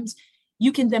sometimes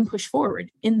you can then push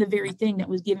forward in the very thing that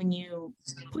was giving you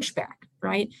pushback,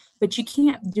 right? But you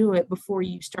can't do it before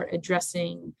you start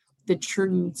addressing the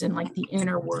truths and like the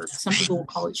inner work. Some people will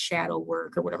call it shadow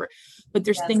work or whatever, but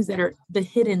there's things that are the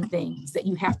hidden things that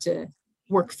you have to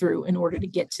work through in order to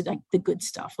get to like the good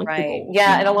stuff, like the goals.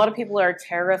 Yeah. And a lot of people are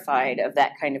terrified of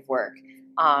that kind of work.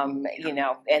 And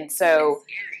so,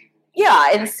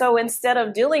 and so instead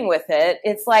of dealing with it,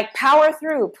 it's like power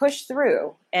through, push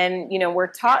through. And, we're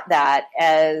taught that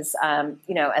as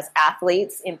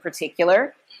athletes in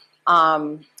particular.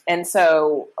 And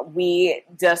so we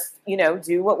just,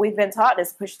 do what we've been taught,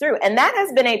 is push through. And that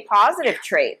has been a positive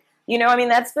trait.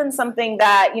 That's been something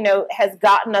that, has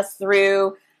gotten us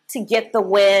through to get the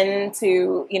win,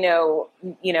 to,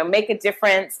 make a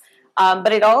difference.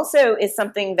 But it also is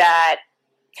something that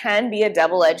can be a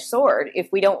double-edged sword if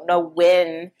we don't know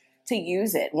when to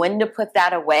use it, when to put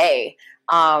that away.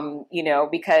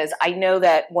 Because I know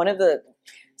that one of the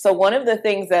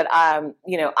things that, I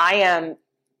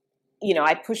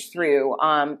push through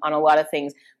on a lot of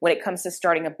things when it comes to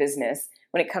starting a business,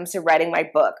 when it comes to writing my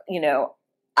book.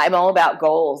 I'm all about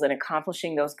goals and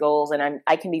accomplishing those goals, and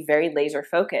I can be very laser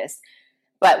focused.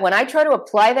 But when I try to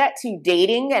apply that to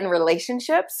dating and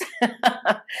relationships,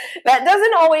 that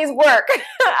doesn't always work.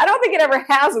 I don't think it ever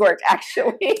has worked,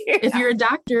 actually. If you're a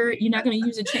doctor, you're not going to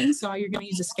use a chainsaw. You're going to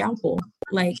use a scalpel.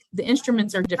 Like, the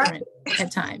instruments are different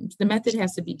at times. The method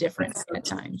has to be different at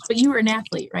times. But you were an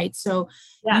athlete, right? So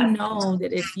you know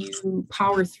that if you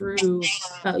power through,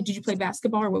 did you play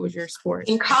basketball or what was your sport?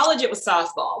 In college, it was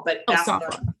softball, but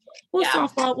softball. Well,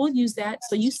 softball, we'll use that.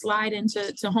 So you slide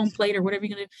into home plate or whatever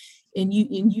you're going to do. And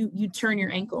you turn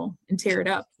your ankle and tear it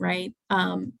up, right?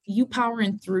 You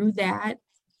powering through that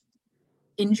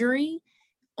injury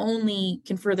only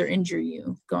can further injure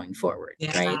you going forward,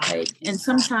 right? Like, and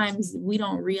sometimes we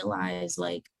don't realize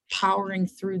like powering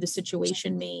through the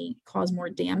situation may cause more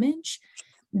damage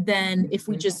than if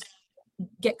we just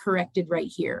get corrected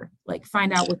right here. Like,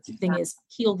 find out what the thing is,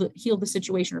 heal the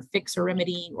situation, or fix or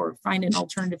remedy, or find an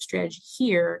alternative strategy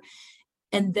here.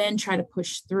 And then try to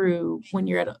push through when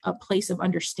you're at a place of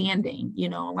understanding. A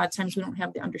lot of times we don't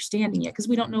have the understanding yet because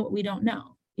we don't know what we don't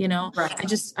know. Right.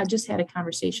 I just had a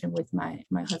conversation with my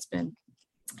husband.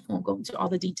 I won't go into all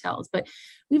the details, but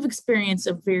we've experienced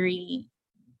a very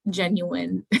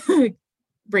genuine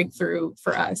breakthrough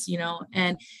for us,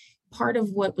 and part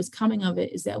of what was coming of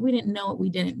it is that we didn't know what we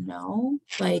didn't know.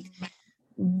 Like,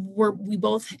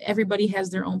 everybody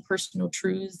has their own personal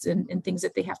truths and things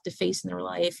that they have to face in their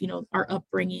life, our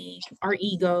upbringing, our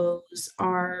egos,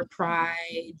 our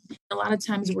pride. A lot of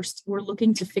times we're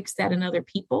looking to fix that in other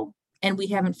people, and we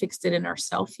haven't fixed it in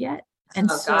ourselves yet. And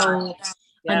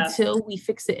until we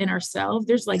fix it in ourselves,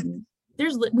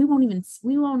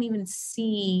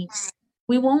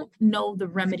 we won't know the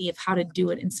remedy of how to do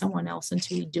it in someone else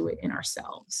until we do it in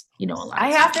ourselves.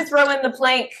 I have to throw in the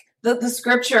plank. The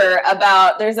scripture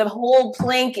about there's a whole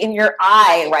plank in your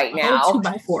eye right now.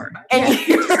 2x4. And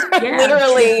you're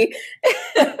literally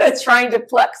trying to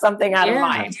pluck something out of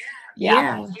mine.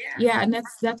 Yeah. And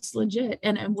that's legit.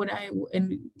 And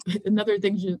another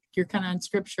thing, you're kind of on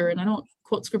scripture, and I don't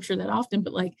quote scripture that often,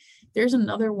 but like, there's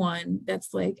another one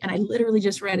that's like, and I literally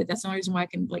just read it. That's the only reason why I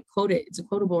can like quote it. It's a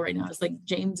quotable right now. It's like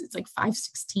James, it's like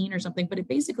 5:16 or something, but it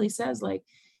basically says like,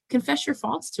 confess your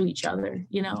faults to each other,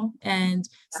 and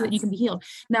so that you can be healed.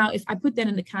 Now, if I put that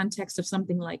in the context of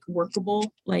something like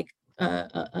workable, like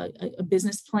a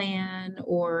business plan,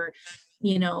 or,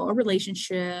 a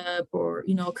relationship, or,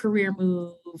 a career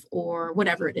move, or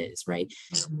whatever it is, right?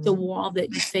 Mm-hmm. The wall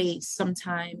that you face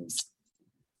sometimes,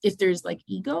 if there's like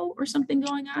ego or something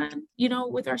going on,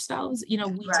 with ourselves, we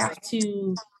have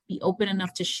to be open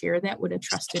enough to share that with a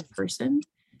trusted person,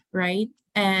 right?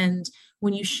 And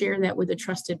when you share that with a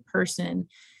trusted person,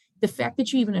 the fact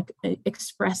that you even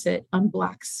express it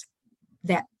unblocks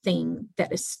that thing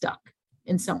that is stuck,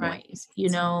 in some ways,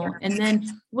 and then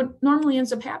what normally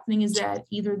ends up happening is that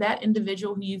either that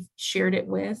individual who you've shared it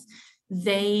with,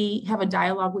 they have a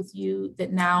dialogue with you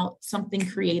that now something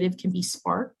creative can be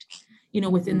sparked,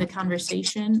 within the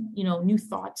conversation, new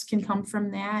thoughts can come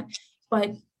from that.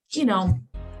 But,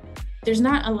 there's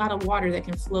not a lot of water that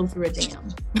can flow through a dam,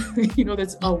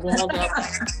 that's a walled up.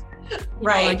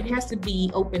 Right. It has to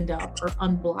be opened up or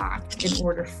unblocked in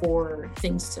order for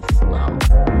things to flow.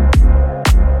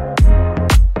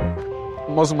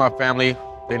 Most of my family,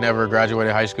 they never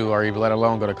graduated high school or even let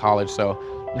alone go to college. So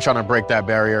I'm trying to break that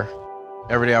barrier.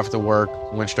 Every day after work,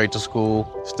 went straight to school,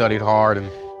 studied hard, and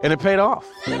it paid off.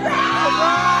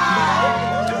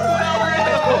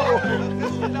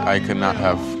 I could not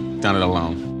have done it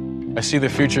alone. I see the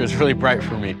future is really bright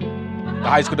for me. The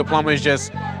high school diploma is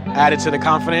just added to the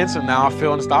confidence, and now I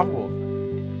feel unstoppable.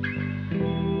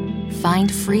 Find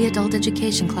free adult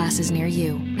education classes near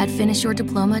you at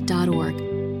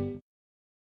finishyourdiploma.org.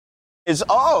 It's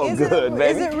all good,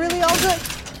 baby. Is it really all good?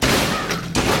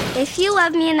 If you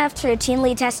love me enough to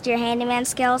routinely test your handyman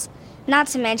skills, not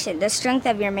to mention the strength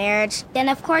of your marriage, then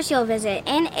of course you'll visit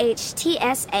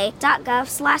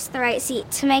nhtsa.gov/therightseat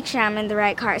to make sure I'm in the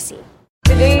right car seat.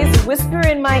 Today's Whisper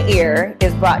in My Ear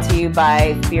is brought to you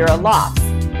by Vera Lofts,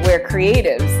 where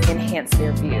creatives enhance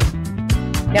their view.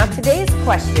 Now, today's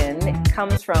question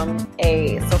comes from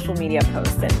a social media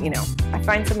post, and I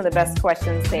find some of the best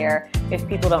questions there if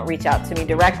people don't reach out to me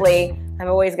directly. I've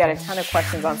always got a ton of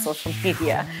questions on social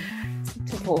media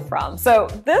to pull from. So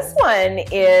this one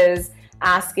is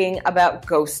asking about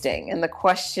ghosting, and the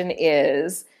question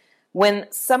is, when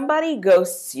somebody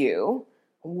ghosts you,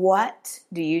 what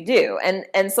do you do?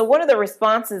 And so one of the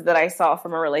responses that I saw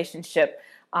from a relationship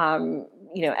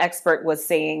expert was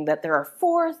saying that there are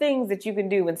 4 things that you can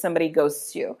do when somebody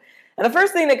ghosts you. And the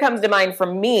first thing that comes to mind for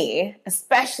me,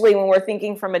 especially when we're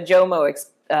thinking from a JOMO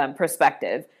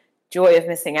perspective, joy of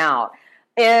missing out,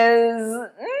 is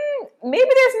maybe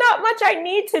there's not much I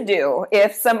need to do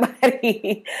if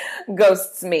somebody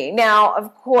ghosts me. Now,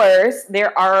 of course,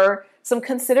 there are some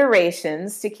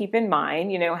considerations to keep in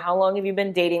mind. How long have you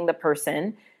been dating the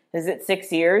person? Is it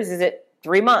 6 years? Is it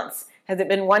 3 months? Has it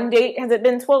been 1 date? Has it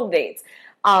been 12 dates?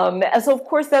 So of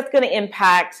course that's going to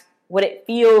impact what it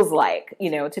feels like,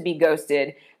 to be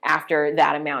ghosted after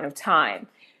that amount of time.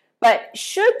 But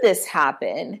should this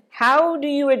happen, how do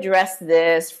you address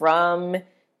this from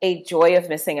a joy of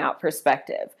missing out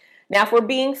perspective? Now, if we're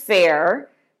being fair,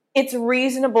 it's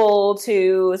reasonable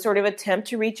to sort of attempt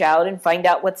to reach out and find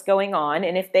out what's going on.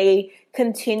 And if they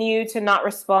continue to not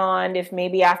respond, if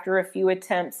maybe after a few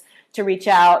attempts to reach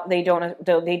out, they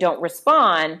don't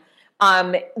respond,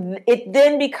 it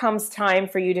then becomes time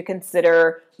for you to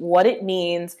consider what it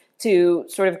means to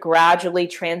sort of gradually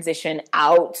transition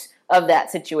out of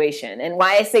that situation. And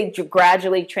why I say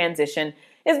gradually transition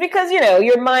is because,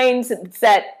 your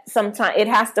mindset sometimes it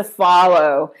has to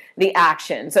follow the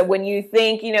action. So when you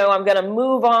think, I'm going to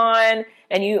move on,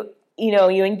 and you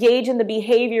engage in the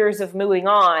behaviors of moving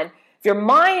on, if your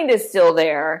mind is still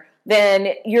there,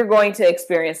 then you're going to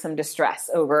experience some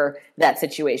distress over that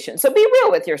situation. So be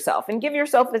real with yourself and give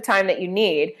yourself the time that you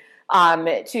need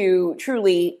to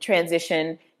truly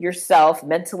transition yourself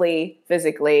mentally,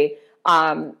 physically,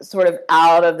 sort of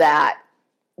out of that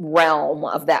realm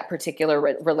of that particular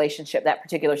relationship, that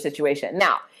particular situation.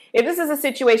 Now, if this is a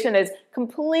situation that is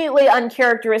completely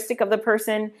uncharacteristic of the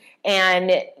person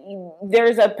and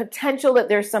there's a potential that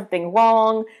there's something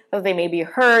wrong, that they may be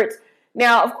hurt,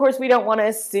 now, of course, we don't want to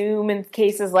assume in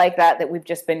cases like that we've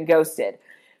just been ghosted.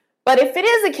 But if it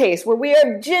is a case where we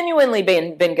have genuinely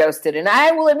been ghosted, and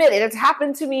I will admit it has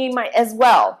happened to me as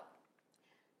well,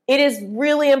 it is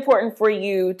really important for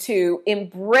you to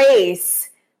embrace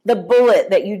the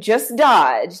bullet that you just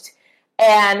dodged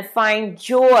and find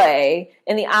joy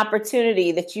in the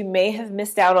opportunity that you may have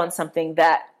missed out on something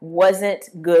that wasn't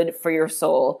good for your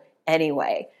soul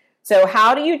anyway. So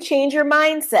how do you change your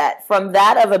mindset from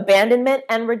that of abandonment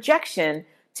and rejection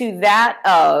to that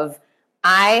of,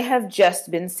 I have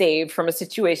just been saved from a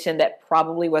situation that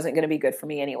probably wasn't going to be good for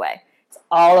me anyway? It's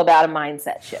all about a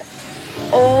mindset shift.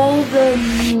 Oh, the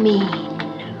mean,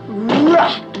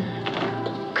 rotten,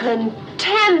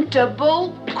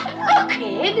 contemptible,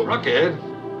 crooked. Crooked?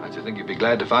 I should think you'd be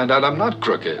glad to find out I'm not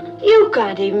crooked. You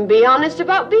can't even be honest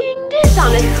about being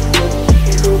dishonest.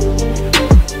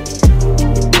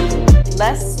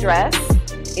 Less stress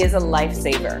is a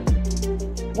lifesaver.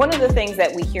 One of the things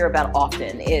that we hear about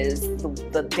often is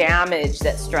the damage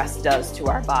that stress does to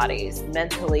our bodies,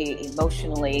 mentally,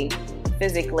 emotionally,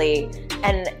 physically.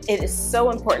 And it is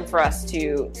so important for us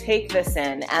to take this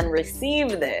in and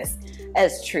receive this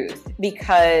as truth,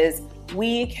 because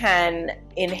we can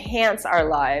enhance our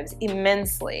lives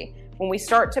immensely when we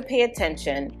start to pay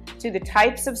attention to the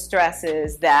types of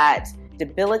stresses that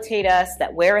debilitate us,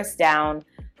 that wear us down,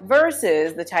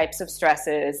 versus the types of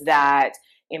stresses that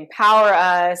empower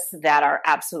us, that are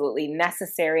absolutely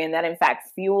necessary, and that in fact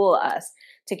fuel us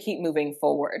to keep moving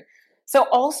forward. So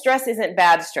all stress isn't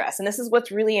bad stress, and this is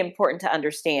what's really important to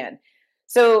understand.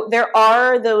 So there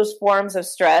are those forms of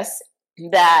stress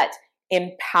that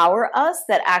empower us,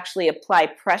 that actually apply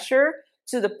pressure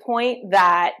to the point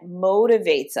that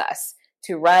motivates us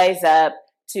to rise up,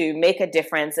 to make a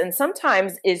difference, and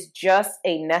sometimes is just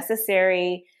a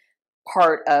necessary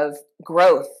part of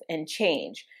growth and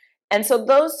change. And so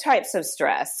those types of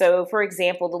stress, so for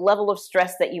example, the level of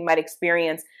stress that you might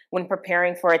experience when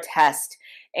preparing for a test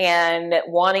and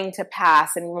wanting to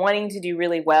pass and wanting to do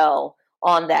really well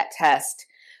on that test,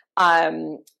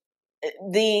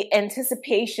 the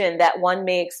anticipation that one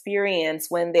may experience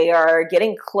when they are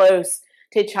getting close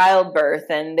to childbirth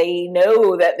and they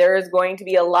know that there is going to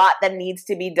be a lot that needs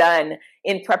to be done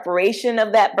in preparation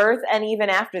of that birth and even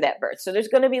after that birth. So there's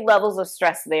going to be levels of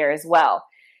stress there as well.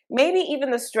 Maybe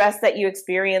even the stress that you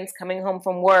experience coming home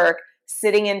from work,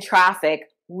 sitting in traffic,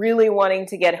 really wanting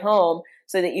to get home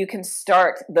so that you can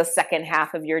start the second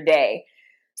half of your day.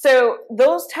 So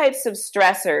those types of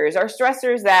stressors are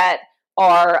stressors that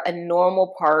are a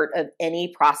normal part of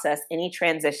any process, any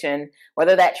transition,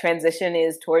 whether that transition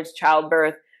is towards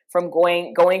childbirth, from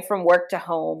going from work to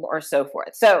home, or so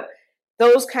forth. So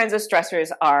those kinds of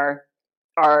stressors are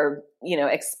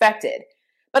expected.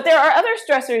 But there are other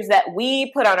stressors that we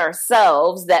put on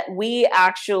ourselves that we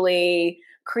actually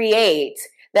create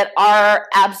that are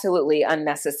absolutely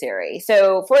unnecessary.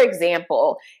 So, for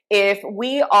example, if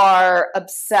we are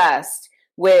obsessed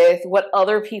with what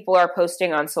other people are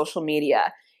posting on social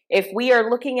media, if we are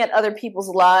looking at other people's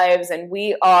lives and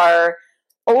we are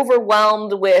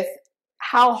overwhelmed with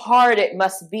how hard it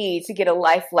must be to get a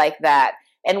life like that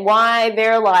and why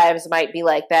their lives might be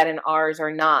like that and ours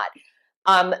are not,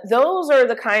 those are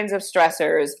the kinds of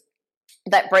stressors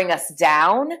that bring us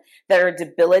down, that are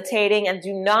debilitating, and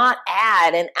do not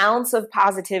add an ounce of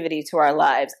positivity to our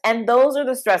lives. And those are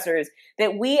the stressors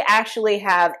that we actually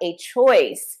have a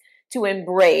choice to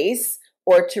embrace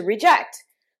or to reject.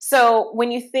 So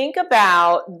when you think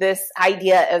about this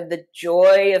idea of the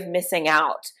joy of missing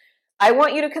out, I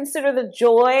want you to consider the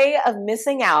joy of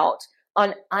missing out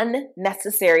on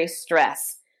unnecessary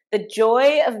stress, the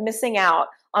joy of missing out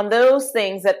on those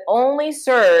things that only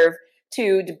serve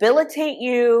to debilitate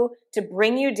you, to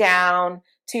bring you down,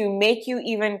 to make you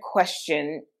even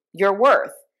question your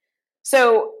worth.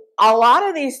 So a lot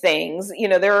of these things,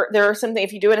 there are something,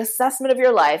 if you do an assessment of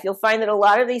your life, you'll find that a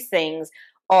lot of these things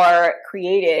are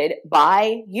created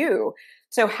by you.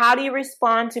 So how do you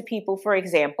respond to people, for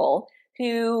example,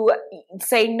 who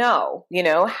say no?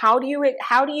 How do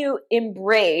you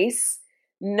embrace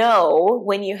no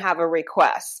when you have a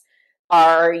request?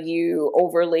 Are you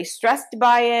overly stressed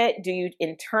by it? Do you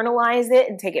internalize it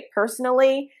and take it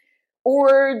personally?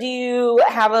 Or do you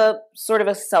have a sort of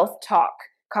a self-talk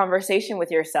conversation with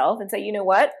yourself and say, you know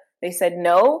what? They said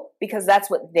no because that's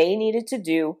what they needed to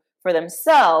do for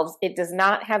themselves. It does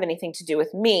not have anything to do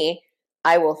with me.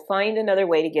 I will find another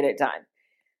way to get it done.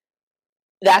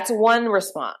 That's one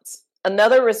response.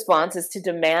 Another response is to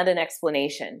demand an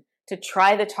explanation, to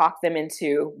try to talk them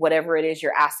into whatever it is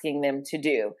you're asking them to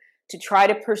do, to try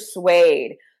to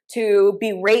persuade, to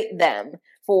berate them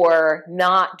for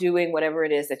not doing whatever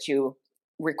it is that you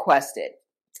requested.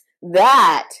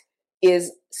 That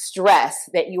is stress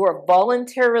that you are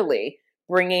voluntarily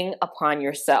bringing upon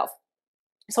yourself.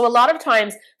 So a lot of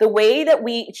times, the way that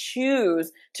we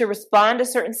choose to respond to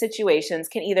certain situations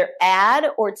can either add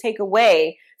or take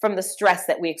away from the stress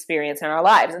that we experience in our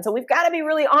lives. And so we've got to be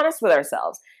really honest with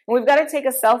ourselves. And we've got to take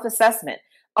a self-assessment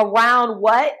around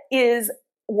what is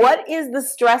the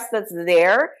stress that's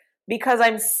there because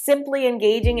I'm simply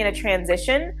engaging in a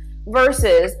transition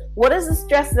versus what is the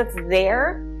stress that's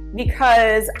there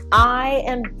because I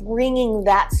am bringing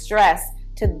that stress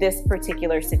to this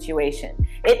particular situation.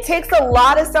 It takes a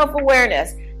lot of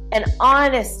self-awareness and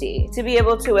honesty to be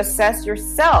able to assess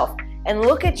yourself and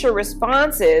look at your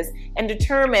responses and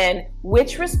determine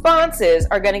which responses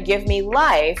are going to give me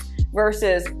life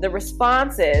versus the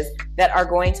responses that are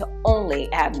going to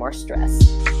only add more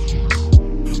stress.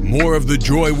 More of the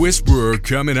Joy Whisperer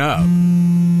coming up.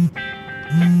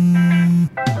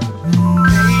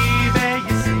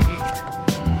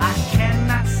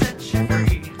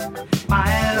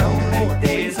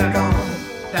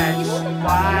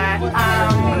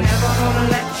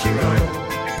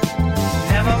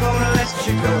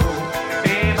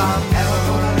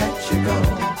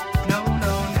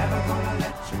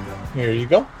 you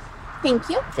go. Thank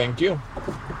you. Thank you.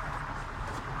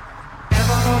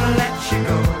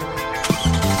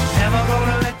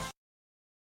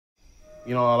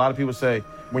 You know, a lot of people say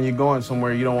when you're going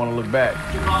somewhere, you don't want to look back.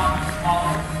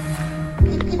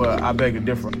 But I beg to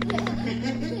differ.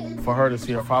 For her to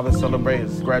see her father celebrate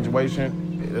his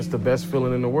graduation, it's the best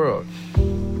feeling in the world.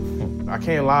 I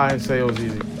can't lie and say it was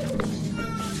easy.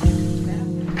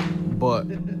 But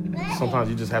sometimes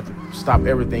you just have to stop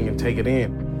everything and take it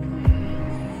in.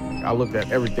 I looked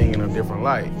at everything in a different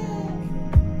light.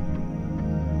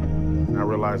 And I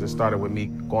realized it started with me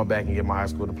going back and getting my high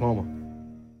school diploma.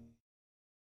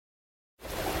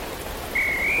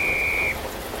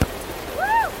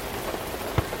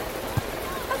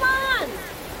 Come on!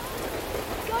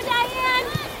 Go, Diane!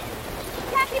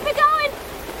 Yeah, keep it going!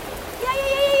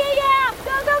 Yeah!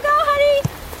 Go, honey!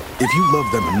 If you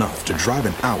love them enough to drive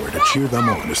an hour to cheer them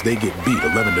on as they get beat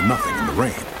 11-0 in the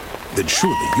rain, then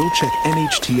surely you'll check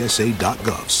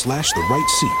nhtsa.gov/the right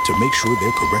seat to make sure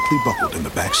they're correctly buckled in the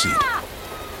back seat.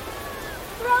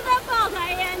 Throw that ball,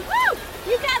 Diane! Woo!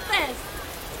 You got this!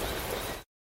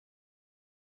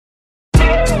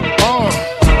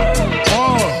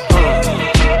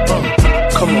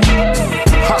 Come on.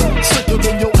 Ha, sicker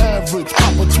than your average.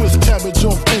 Pop a twist cabbage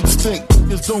on instinct.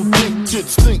 Niggas don't think shit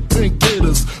stink. Pink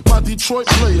Gators, my Detroit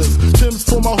players. Tim's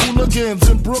for my hooligans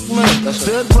in Brooklyn. That's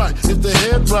dead right. If the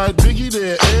head right, Biggie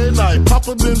there every night.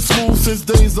 Papa been smooth since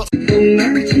days of. 风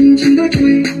儿轻轻地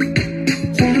吹，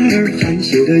花儿含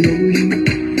羞的忧郁，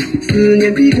思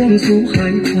念比光速还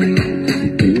快，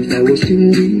你在我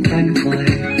心里徘徊，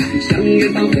向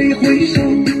远方挥挥手，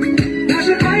那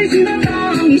是爱情的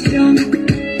方向，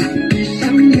闭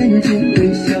上眼睛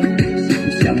微笑，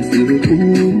相思如枯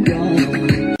槁。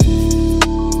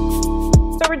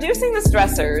 So reducing the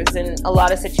stressors in a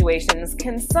lot of situations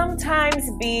can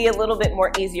sometimes be a little bit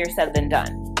more easier said than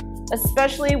done,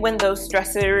 especially when those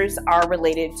stressors are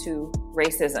related to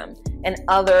racism and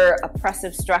other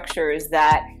oppressive structures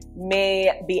that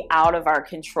may be out of our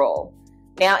control.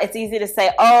 Now, it's easy to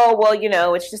say, oh, well, you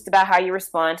know, it's just about how you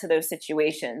respond to those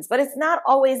situations, but it's not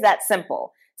always that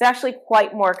simple. It's actually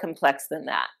quite more complex than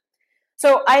that.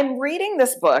 So I'm reading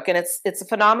this book, and it's a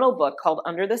phenomenal book called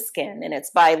Under the Skin, and it's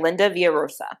by Linda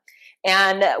Villarosa.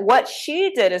 And what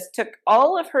she did is took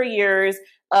all of her years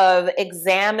of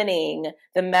examining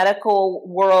the medical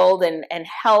world and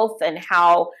health and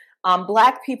how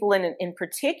Black people in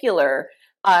particular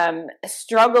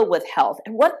struggle with health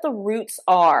and what the roots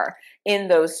are in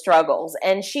those struggles.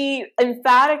 And she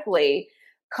emphatically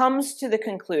comes to the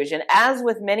conclusion, as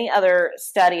with many other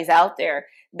studies out there,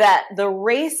 that the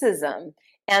racism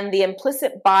and the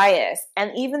implicit bias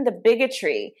and even the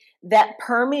bigotry that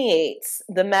permeates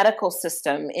the medical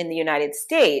system in the United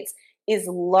States is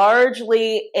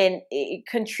largely and it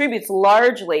contributes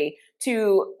largely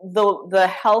to the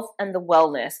health and the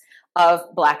wellness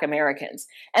of Black Americans.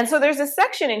 And so there's a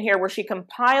section in here where she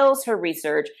compiles her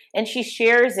research and she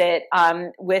shares it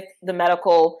with the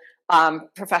medical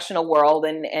professional world.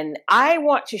 And I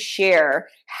want to share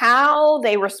how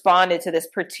they responded to this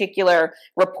particular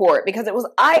report, because it was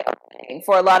eye-opening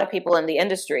for a lot of people in the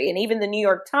industry. And even the New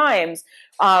York Times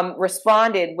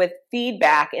responded with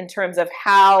feedback in terms of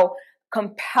how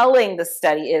compelling the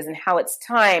study is and how it's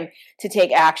time to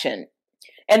take action.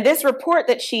 And this report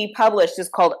that she published is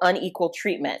called Unequal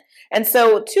Treatment. And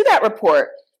so to that report,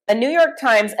 a New York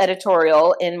Times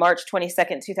editorial in March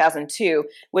 22nd, 2002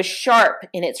 was sharp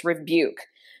in its rebuke.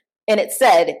 And it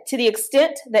said, to the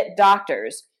extent that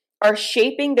doctors are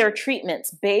shaping their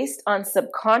treatments based on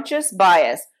subconscious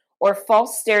bias or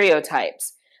false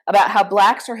stereotypes about how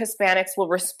Blacks or Hispanics will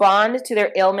respond to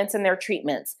their ailments and their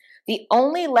treatments, the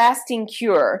only lasting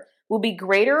cure will be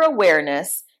greater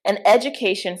awareness and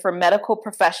education for medical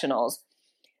professionals,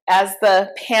 as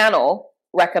the panel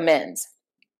recommends.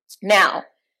 Now,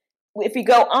 if you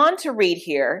go on to read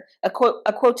here, a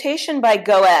quotation by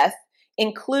Goeth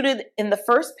included in the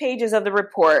first pages of the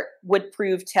report would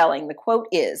prove telling. The quote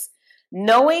is,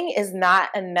 "Knowing is not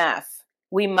enough.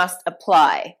 We must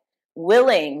apply.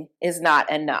 Willing is not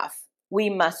enough. We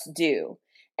must do."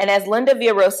 And as Linda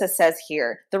Villarosa says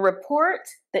here, the report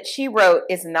that she wrote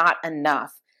is not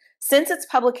enough. Since its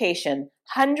publication,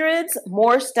 hundreds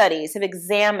more studies have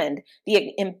examined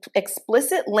the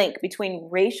explicit link between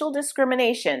racial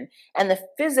discrimination and the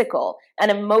physical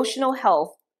and emotional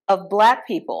health of Black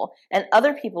people and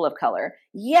other people of color,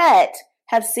 yet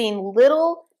have seen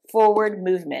little forward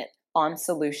movement on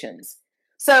solutions.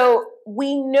 So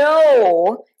we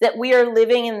know that we are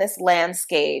living in this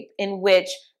landscape in which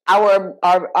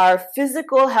our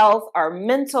physical health, our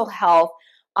mental health,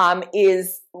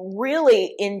 is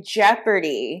really in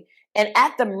jeopardy and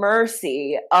at the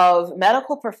mercy of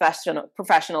medical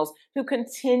professionals who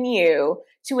continue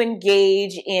to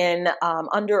engage in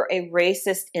under a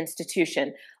racist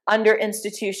institution, under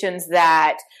institutions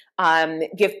that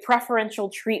give preferential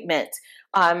treatment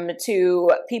to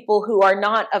people who are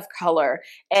not of color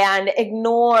and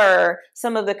ignore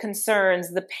some of the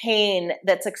concerns, the pain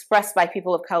that's expressed by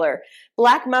people of color.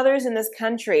 Black mothers in this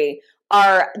country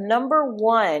are number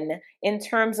one in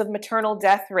terms of maternal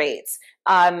death rates,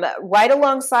 right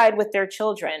alongside with their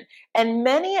children. And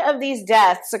many of these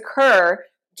deaths occur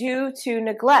due to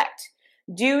neglect,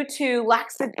 due to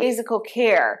lackadaisical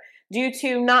care, due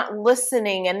to not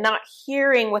listening and not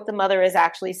hearing what the mother is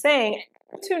actually saying,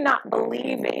 to not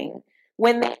believing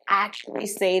when they actually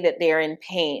say that they're in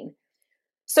pain.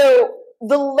 So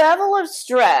the level of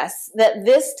stress that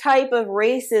this type of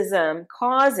racism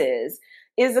causes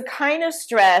is a kind of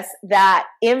stress that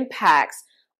impacts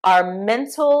our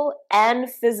mental and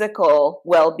physical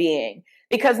well-being.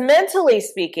 Because mentally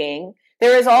speaking,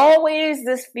 there is always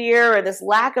this fear or this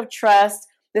lack of trust,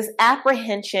 this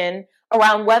apprehension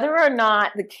around whether or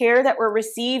not the care that we're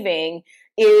receiving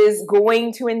is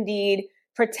going to indeed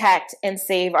protect and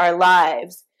save our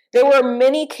lives. There were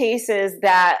many cases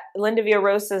that Linda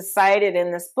Villarosa cited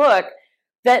in this book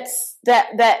that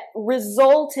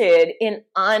resulted in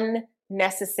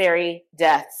unnecessary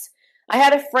deaths. I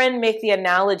had a friend make the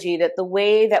analogy that the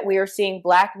way that we are seeing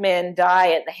Black men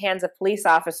die at the hands of police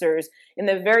officers, in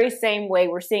the very same way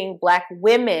we're seeing Black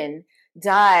women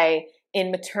die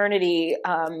in maternity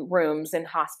rooms in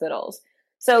hospitals.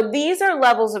 So these are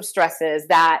levels of stresses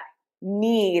that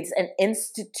needs an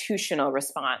institutional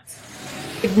response.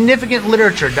 Significant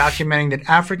literature documenting that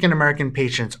African American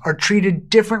patients are treated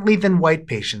differently than white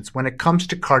patients when it comes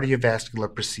to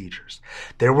cardiovascular procedures.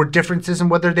 There were differences in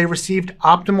whether they received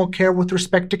optimal care with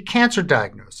respect to cancer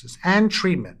diagnosis and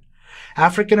treatment.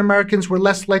 African Americans were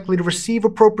less likely to receive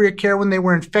appropriate care when they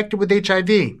were infected with HIV.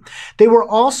 They were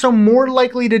also more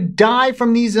likely to die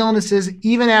from these illnesses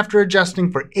even after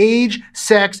adjusting for age,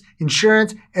 sex,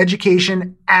 insurance,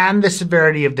 education, and the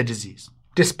severity of the disease.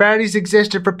 Disparities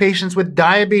existed for patients with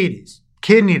diabetes,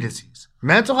 kidney disease,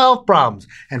 mental health problems,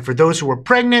 and for those who were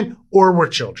pregnant or were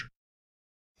children.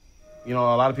 You know,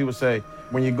 a lot of people say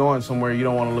when you're going somewhere, you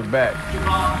don't want to look back.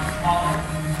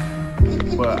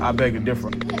 But I beg to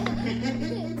differ.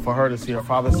 For her to see her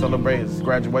father celebrate his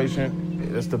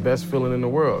graduation, it's the best feeling in the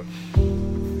world.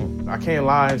 I can't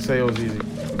lie and say it was easy.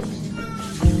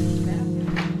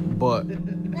 But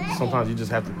sometimes you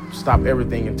just have to stop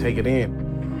everything and take it in.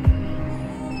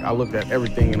 I looked at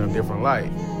everything in a different light.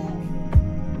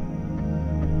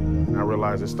 And I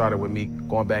realized it started with me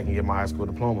going back and getting my high school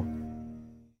diploma.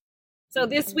 So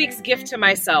this week's gift to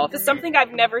myself is something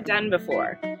I've never done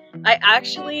before. I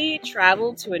actually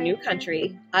traveled to a new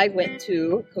country. I went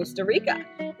to Costa Rica,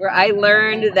 where I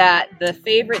learned that the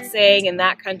favorite saying in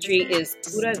that country is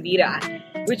pura vida,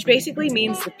 which basically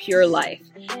means the pure life.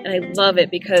 And I love it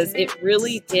because it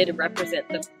really did represent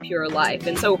the pure life.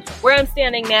 And so where I'm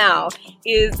standing now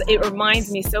it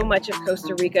reminds me so much of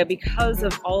Costa Rica because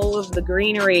of all of the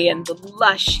greenery and the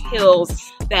lush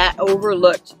hills that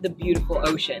overlooked the beautiful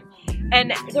ocean.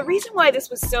 And the reason why this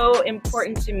was so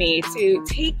important to me to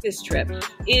take this trip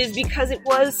is because it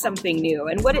was something new.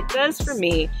 And what it does for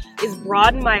me is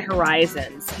broaden my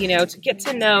horizons, to get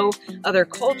to know other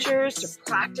cultures, to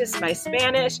practice my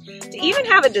Spanish, to even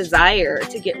have a desire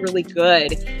to get really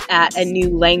good at a new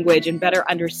language and better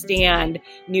understand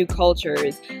new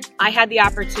cultures. I had the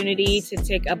opportunity to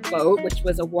take a boat, which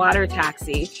was a water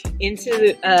taxi,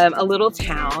 into a little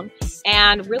town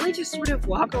and really just sort of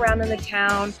walk around in the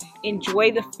town,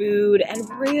 enjoy the food, and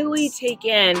really take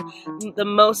in the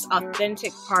most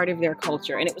authentic part of their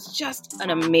culture. And it was just an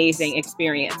amazing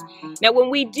experience. Now, when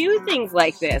we do things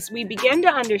like this, we begin to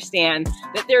understand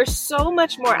that there's so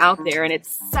much more out there, and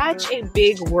it's such a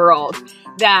big world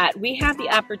that we have the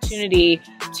opportunity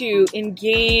to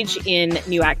engage in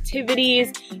new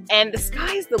activities, and the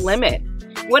sky's the limit.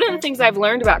 One of the things I've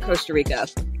learned about Costa Rica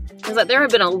is that there have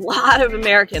been a lot of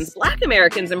Americans, Black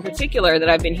Americans in particular, that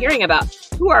I've been hearing about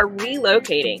who are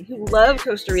relocating, who love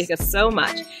Costa Rica so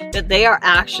much that they are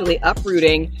actually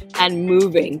uprooting and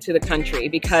moving to the country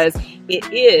because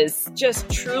it is just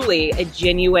truly a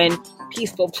genuine,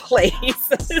 peaceful place.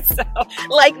 So,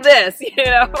 like this,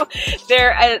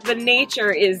 the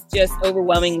nature is just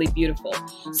overwhelmingly beautiful.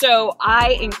 So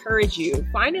I encourage you,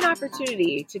 find an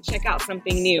opportunity to check out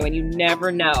something new, and you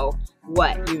never know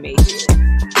what you may do.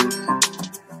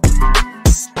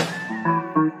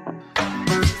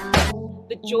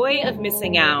 The joy of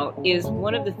missing out is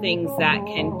one of the things that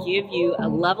can give you a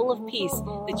level of peace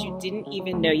that you didn't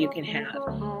even know you can have.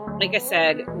 Like I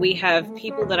said, we have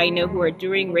people that I know who are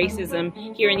doing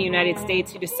racism here in the United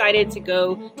States who decided to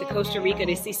go to Costa Rica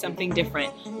to see something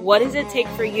different. What does it take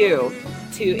for you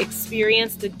to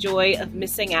experience the joy of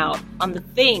missing out on the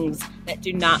things that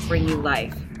do not bring you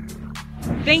life?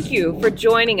 Thank you for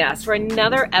joining us for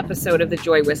another episode of The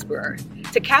Joy Whisperer.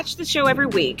 To catch the show every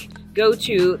week, go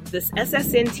to this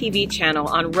SSN TV channel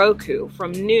on Roku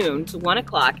from noon to 1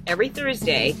 o'clock every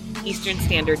Thursday, Eastern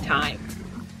Standard Time.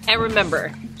 And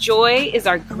remember, joy is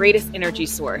our greatest energy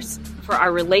source for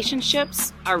our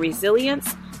relationships, our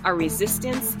resilience, our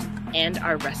resistance, and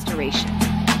our restoration.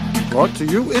 Brought to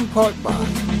you in part by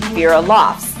Vera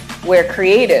Lofts, where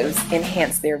creatives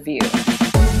enhance their view.